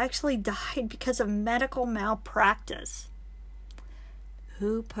had actually died because of medical malpractice.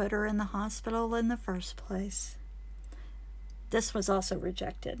 Who put her in the hospital in the first place? This was also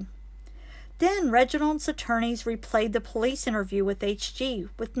rejected. Then Reginald's attorneys replayed the police interview with HG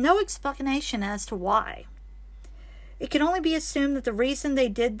with no explanation as to why. It can only be assumed that the reason they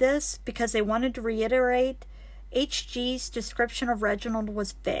did this because they wanted to reiterate HG's description of Reginald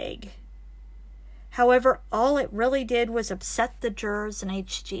was vague. However, all it really did was upset the jurors and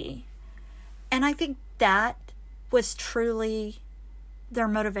HG. And I think that was truly their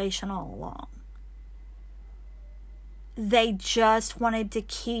motivation all along. They just wanted to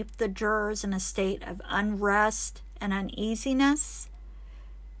keep the jurors in a state of unrest and uneasiness.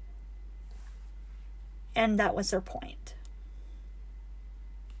 And that was their point.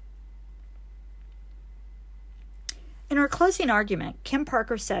 In her closing argument, Kim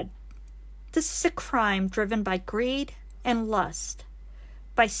Parker said, "This is a crime driven by greed and lust,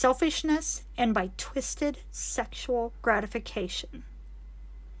 by selfishness and by twisted sexual gratification."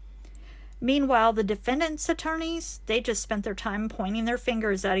 Meanwhile, the defendant's attorneys, they just spent their time pointing their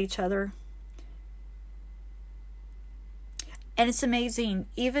fingers at each other. And it's amazing,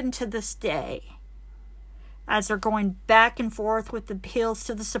 even to this day, as they're going back and forth with appeals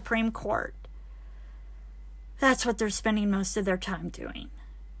to the Supreme Court, that's what they're spending most of their time doing,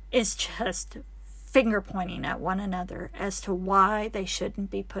 is just finger pointing at one another as to why they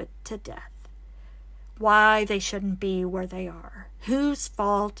shouldn't be put to death, why they shouldn't be where they are. Whose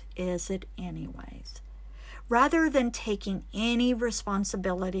fault is it anyways? Rather than taking any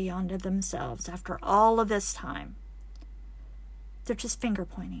responsibility onto themselves after all of this time, they're just finger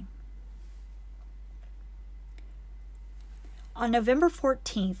pointing. On November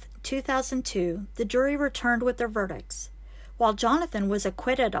 14th, 2002, the jury returned with their verdicts. While Jonathan was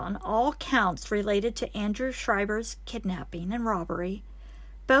acquitted on all counts related to Andrew Schreiber's kidnapping and robbery,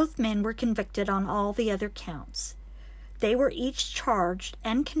 both men were convicted on all the other counts. They were each charged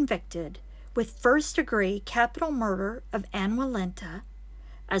and convicted with first-degree capital murder of Ann Walenta,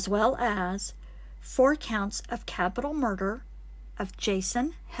 as well as 4 counts of capital murder of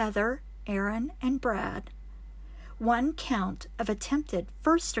Jason, Heather, Aaron, and Brad, 1 count of attempted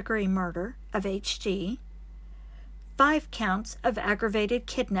first-degree murder of HG, 5 counts of aggravated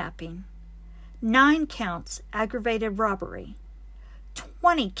kidnapping, 9 counts aggravated robbery,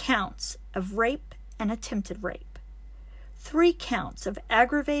 20 counts of rape and attempted rape, 3 counts of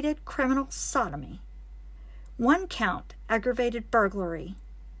aggravated criminal sodomy, 1 count aggravated burglary,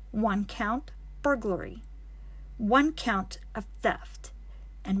 1 count burglary, 1 count of theft,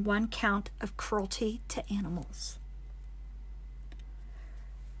 and 1 count of cruelty to animals.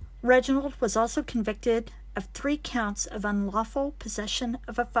 Reginald was also convicted of 3 counts of unlawful possession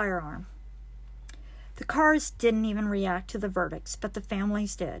of a firearm. The Carrs didn't even react to the verdicts, but the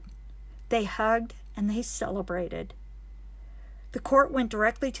families did. They hugged and they celebrated. The court went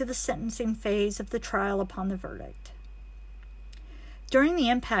directly to the sentencing phase of the trial upon the verdict. During the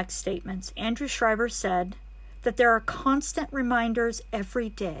impact statements, Andrew Schreiber said that there are constant reminders every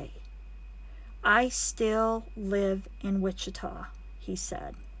day. I still live in Wichita, he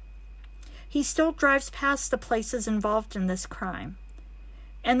said. He still drives past the places involved in this crime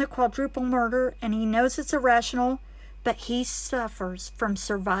and the quadruple murder, and he knows it's irrational, but he suffers from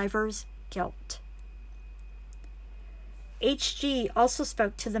survivor's guilt. HG also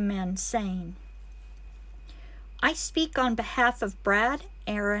spoke to the men, saying, I speak on behalf of Brad,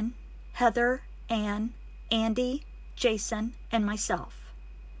 Aaron, Heather, Ann, Andy, Jason, and myself.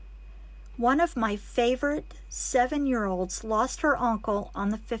 One of my favorite 7-year-olds lost her uncle on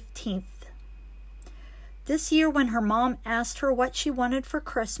the 15th. This year, when her mom asked her what she wanted for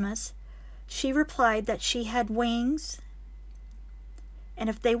Christmas, she replied that she had wings, and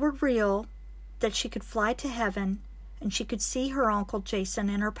if they were real, that she could fly to heaven and she could see her Uncle Jason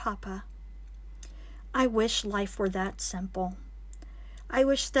and her papa. I wish life were that simple. I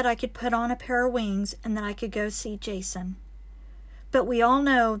wish that I could put on a pair of wings and that I could go see Jason. But we all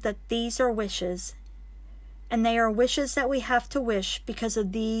know that these are wishes, and they are wishes that we have to wish because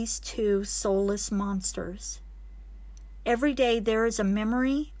of these 2 soulless monsters. Every day there is a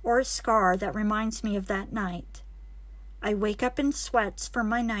memory or a scar that reminds me of that night. I wake up in sweats from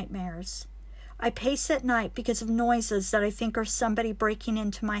my nightmares. I pace at night because of noises that I think are somebody breaking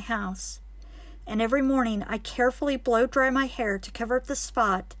into my house. And every morning I carefully blow dry my hair to cover up the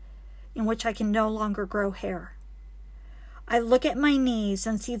spot in which I can no longer grow hair. I look at my knees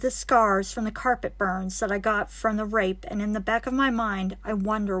and see the scars from the carpet burns that I got from the rape, and in the back of my mind, I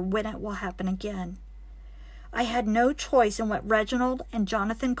wonder when it will happen again. I had no choice in what Reginald and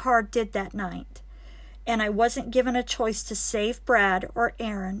Jonathan Carr did that night, and I wasn't given a choice to save Brad or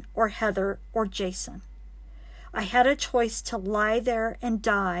Aaron or Heather or Jason. I had a choice to lie there and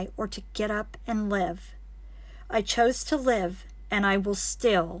die or to get up and live. I chose to live, and I will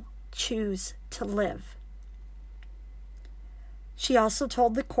still choose to live. She also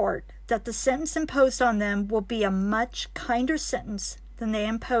told the court that the sentence imposed on them will be a much kinder sentence than they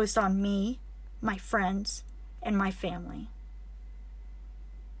imposed on me, my friends, and my family.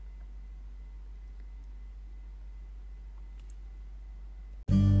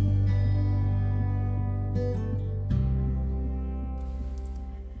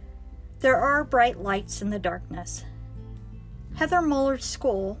 There are bright lights in the darkness. Heather Muller's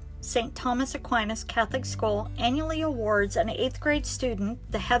school, St. Thomas Aquinas Catholic School, annually awards an 8th grade student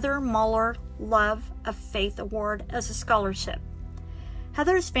the Heather Muller Love of Faith Award as a scholarship.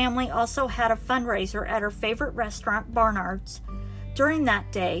 Heather's family also had a fundraiser at her favorite restaurant, Barnard's. During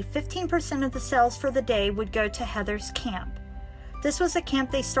that day, 15% of the sales for the day would go to Heather's camp. This was a camp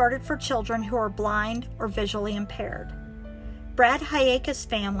they started for children who are blind or visually impaired. Brad Hayeka's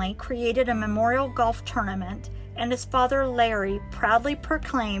family created a memorial golf tournament, and his father, Larry, proudly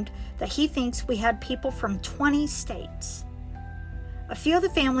proclaimed that he thinks we had people from 20 states. A few of the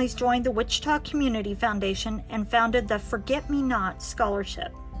families joined the Wichita Community Foundation and founded the Forget Me Not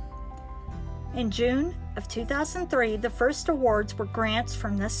Scholarship. In June of 2003, the first awards were grants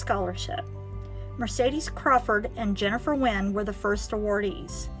from this scholarship. Mercedes Crawford and Jennifer Wynn were the first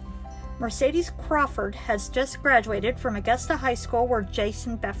awardees. Mercedes Crawford has just graduated from Augusta High School, where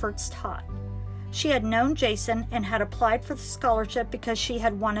Jason Beffords taught. She had known Jason and had applied for the scholarship because she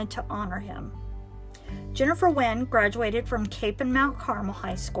had wanted to honor him. Jennifer Wynn graduated from Cape and Mount Carmel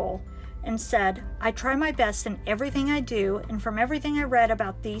High School and said, I try my best in everything I do, and from everything I read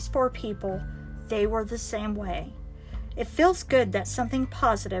about these 4 people, they were the same way. It feels good that something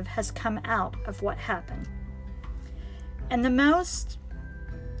positive has come out of what happened. And the most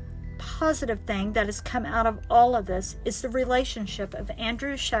positive thing that has come out of all of this is the relationship of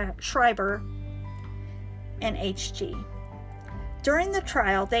Andrew Schreiber and HG. During the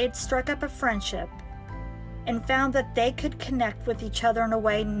trial, they had struck up a friendship and found that they could connect with each other in a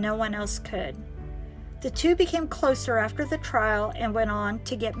way no one else could. The 2 became closer after the trial and went on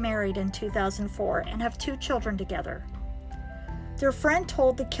to get married in 2004 and have 2 children together. Their friend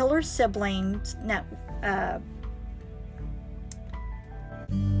told the killer's siblings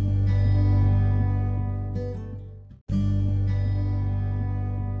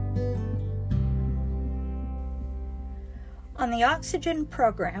on the Oxygen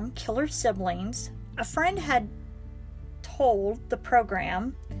program, Killer's Siblings, a friend had told the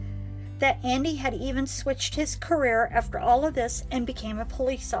program that Andy had even switched his career after all of this and became a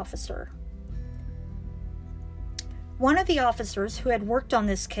police officer. One of the officers who had worked on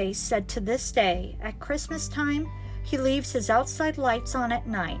this case said to this day, at Christmas time, he leaves his outside lights on at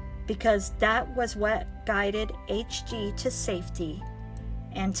night because that was what guided HG to safety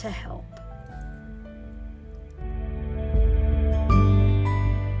and to help.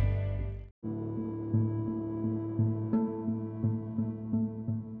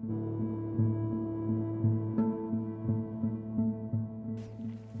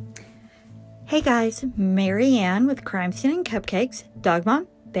 Hey guys, Mary Ann with Crime Scene and Cupcakes, Dog Mom,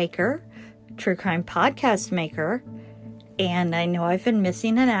 Baker, True Crime Podcast Maker, and I know I've been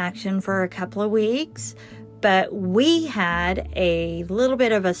missing in action for a couple of weeks, but we had a little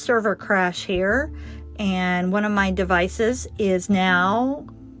bit of a server crash here, and one of my devices is now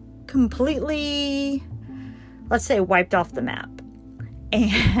completely, let's say, wiped off the map.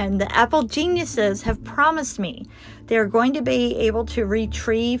 And the Apple geniuses have promised me they're going to be able to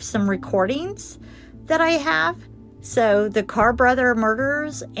retrieve some recordings that I have. So the Carr Brother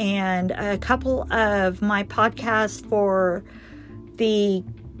murders and a couple of my podcasts for the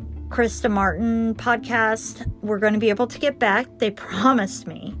Krista Martin podcast, we're going to be able to get back. They promised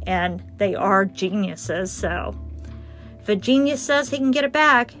me, and they are geniuses. So if a genius says he can get it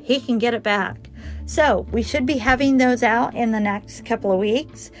back, he can get it back. So we should be having those out in the next couple of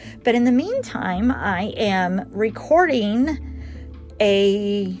weeks. But in the meantime, I am recording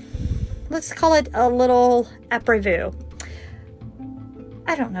let's call it a little apreview.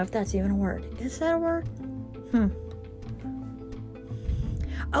 I don't know if that's even a word. Is that a word?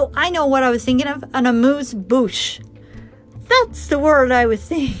 Oh, I know what I was thinking of. An amuse-bouche. That's the word I was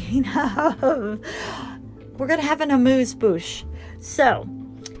thinking of. We're going to have an amuse-bouche. So,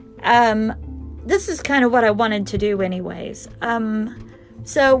 this is kind of what I wanted to do anyways.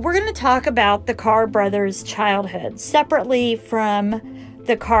 So we're going to talk about the Carr brothers' childhood separately from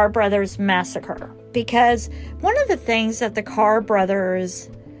the Carr brothers' massacre. Because one of the things that the Carr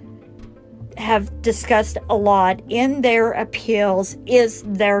brothers have discussed a lot in their appeals is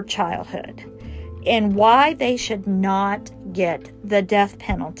their childhood and why they should not get the death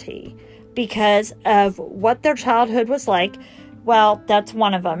penalty because of what their childhood was like. Well, that's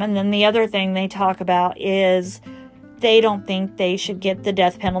one of them. And then the other thing they talk about is they don't think they should get the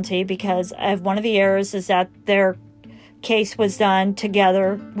death penalty because of one of the errors is that their case was done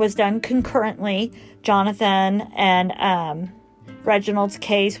together, was done concurrently. Jonathan and Reginald's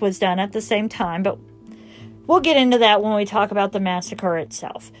case was done at the same time. But we'll get into that when we talk about the massacre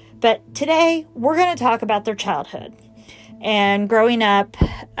itself. But today, we're going to talk about their childhood and growing up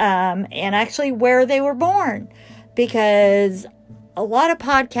and actually where they were born. Because a lot of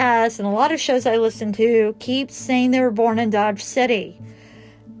podcasts and a lot of shows I listen to keep saying they were born in Dodge City.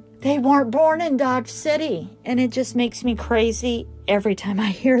 They weren't born in Dodge City. And it just makes me crazy every time I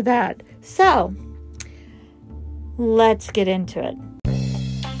hear that. So, let's get into it.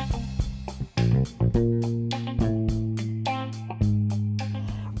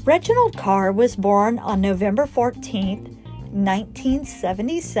 Reginald Carr was born on November 14th,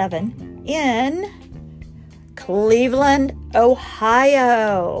 1977 in Cleveland,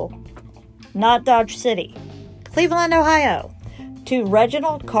 Ohio. Not Dodge City. Cleveland, Ohio. To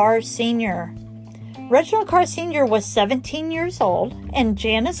Reginald Carr Sr. Reginald Carr Sr. was 17 years old, and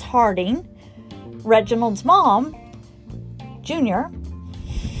Janice Harding, Reginald's mom, Jr.,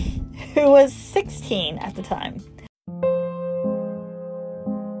 who was 16 at the time.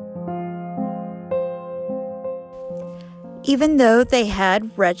 Even though they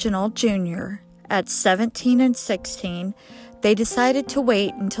had Reginald Jr., at 17 and 16, they decided to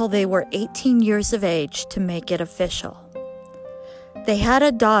wait until they were 18 years of age to make it official. They had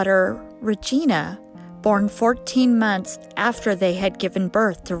a daughter, Regina, born 14 months after they had given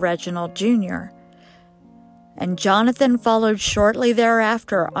birth to Reginald Jr., and Jonathan followed shortly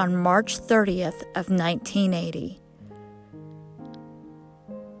thereafter on March 30th of 1980.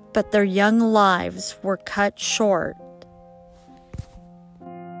 But their young lives were cut short.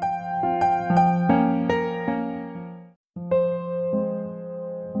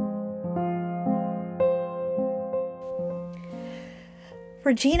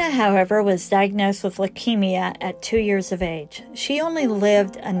 Regina, however, was diagnosed with leukemia at 2 years of age. She only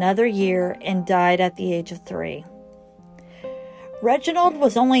lived another year and died at the age of 3. Reginald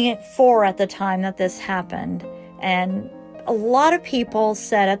was only 4 at the time that this happened, and a lot of people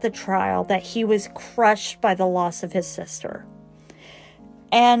said at the trial that he was crushed by the loss of his sister.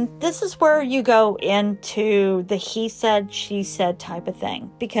 And this is where you go into the he said, she said type of thing,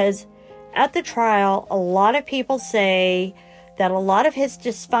 because at the trial, a lot of people say that a lot of his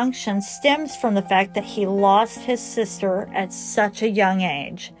dysfunction stems from the fact that he lost his sister at such a young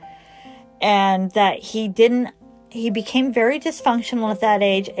age, and that he didn't he became very dysfunctional at that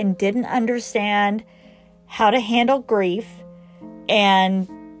age and didn't understand how to handle grief, and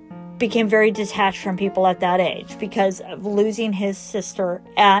became very detached from people at that age because of losing his sister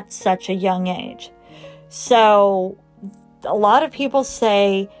at such a young age. So a lot of people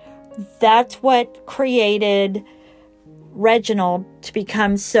say that's what created Reginald to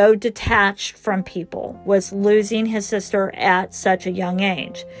become so detached from people, was losing his sister at such a young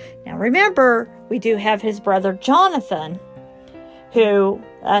age. Now remember, we do have his brother Jonathan, who,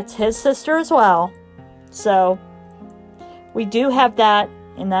 that's his sister as well. So we do have that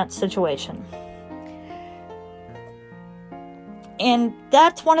in that situation. And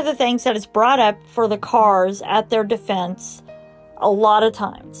that's one of the things that is brought up for the Carrs at their defense a lot of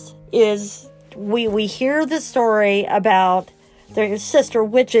times, is we hear the story about their sister,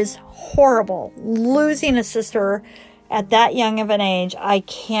 which is horrible. Losing a sister at that young of an age, I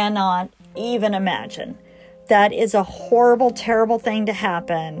cannot even imagine. That is a horrible, terrible thing to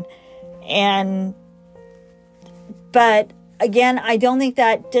happen. But again, I don't think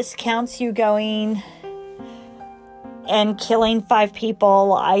that discounts you going and killing 5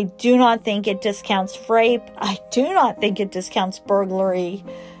 people. I do not think it discounts rape. I do not think it discounts burglary.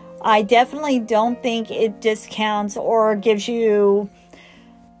 I definitely don't think it discounts or gives you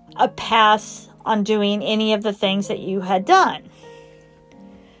a pass on doing any of the things that you had done.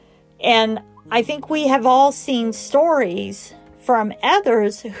 And I think we have all seen stories from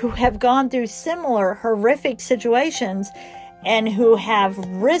others who have gone through similar horrific situations and who have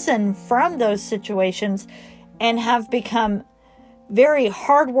risen from those situations and have become very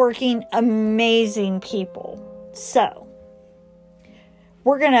hardworking, amazing people. So,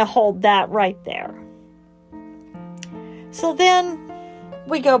 we're going to hold that right there. So then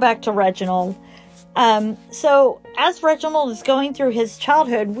we go back to Reginald. So as Reginald is going through his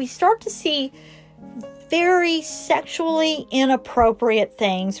childhood, we start to see very sexually inappropriate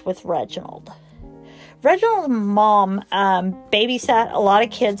things with Reginald. Reginald's mom babysat a lot of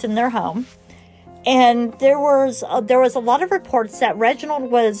kids in their home. And there was a lot of reports that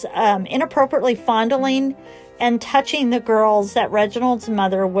Reginald was inappropriately fondling and touching the girls that Reginald's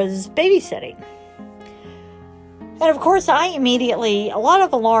mother was babysitting. And of course, a lot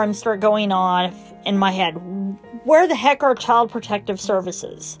of alarms start going on in my head. Where the heck are Child Protective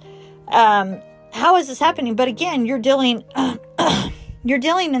Services? How is this happening? But again, you're dealing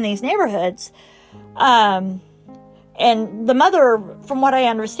in these neighborhoods. And the mother, from what I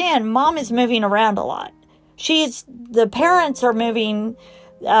understand, mom is moving around a lot. The parents are moving.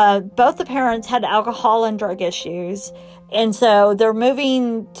 Both the parents had alcohol and drug issues. And so they're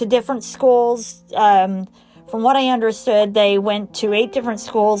moving to different schools. From what I understood, they went to 8 different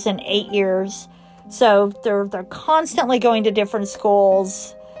schools in 8 years. So they're constantly going to different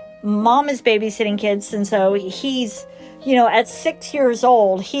schools. Mom is babysitting kids. And so he's, at 6 years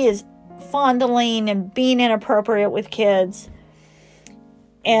old, he is fondling and being inappropriate with kids.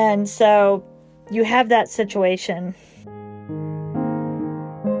 And so you have that situation.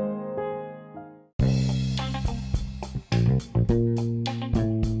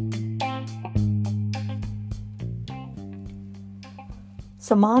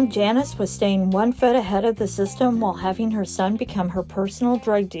 So Mom Janice was staying 1 foot ahead of the system while having her son become her personal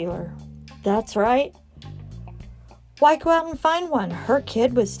drug dealer. That's right. Why go out and find one? Her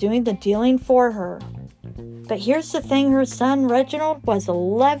kid was doing the dealing for her. But here's the thing, her son Reginald was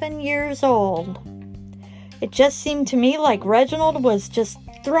 11 years old. It just seemed to me like Reginald was just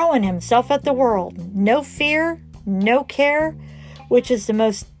throwing himself at the world. No fear, no care, which is the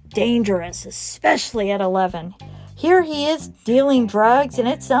most dangerous, especially at 11. Here he is dealing drugs, and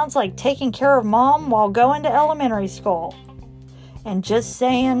it sounds like taking care of mom while going to elementary school. And just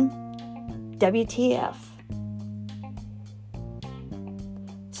saying, WTF.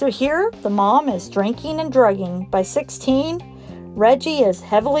 So here, the mom is drinking and drugging. By 16, Reggie is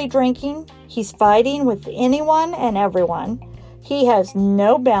heavily drinking. He's fighting with anyone and everyone. He has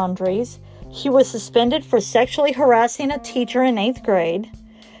no boundaries. He was suspended for sexually harassing a teacher in 8th grade.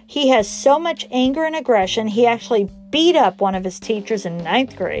 He has so much anger and aggression, he actually beat up one of his teachers in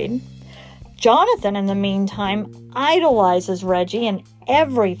 9th grade. Jonathan, in the meantime, idolizes Reggie in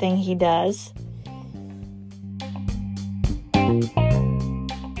everything he does.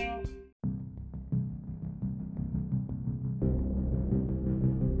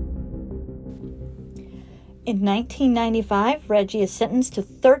 In 1995, Reggie is sentenced to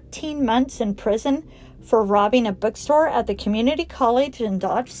 13 months in prison for robbing a bookstore at the community college in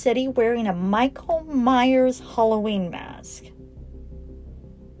Dodge City wearing a Michael Myers Halloween mask.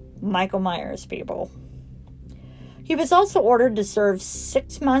 Michael Myers, people. He was also ordered to serve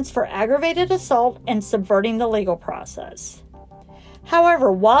 6 months for aggravated assault and subverting the legal process.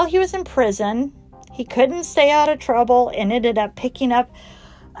 However, while he was in prison, he couldn't stay out of trouble and ended up picking up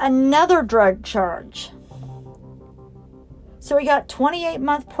another drug charge. So he got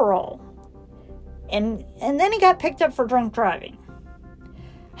 28-month parole. And then he got picked up for drunk driving.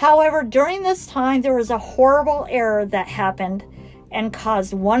 However, during this time, there was a horrible error that happened and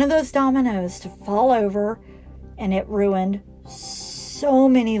caused one of those dominoes to fall over, and it ruined so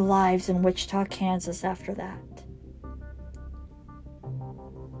many lives in Wichita, Kansas after that.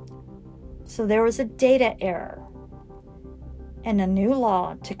 So there was a data error and a new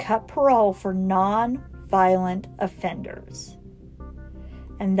law to cut parole for non-violent offenders.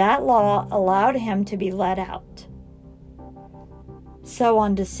 And that law allowed him to be let out. So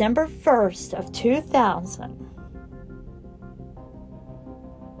on December 1st of 2000,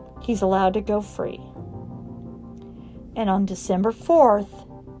 he's allowed to go free. And on December 4th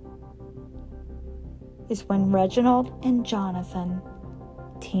is when Reginald and Jonathan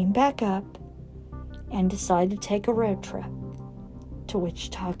team back up and decide to take a road trip to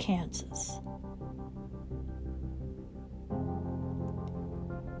Wichita, Kansas.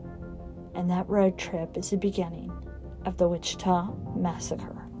 And that road trip is the beginning of the Wichita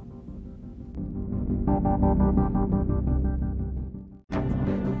Massacre.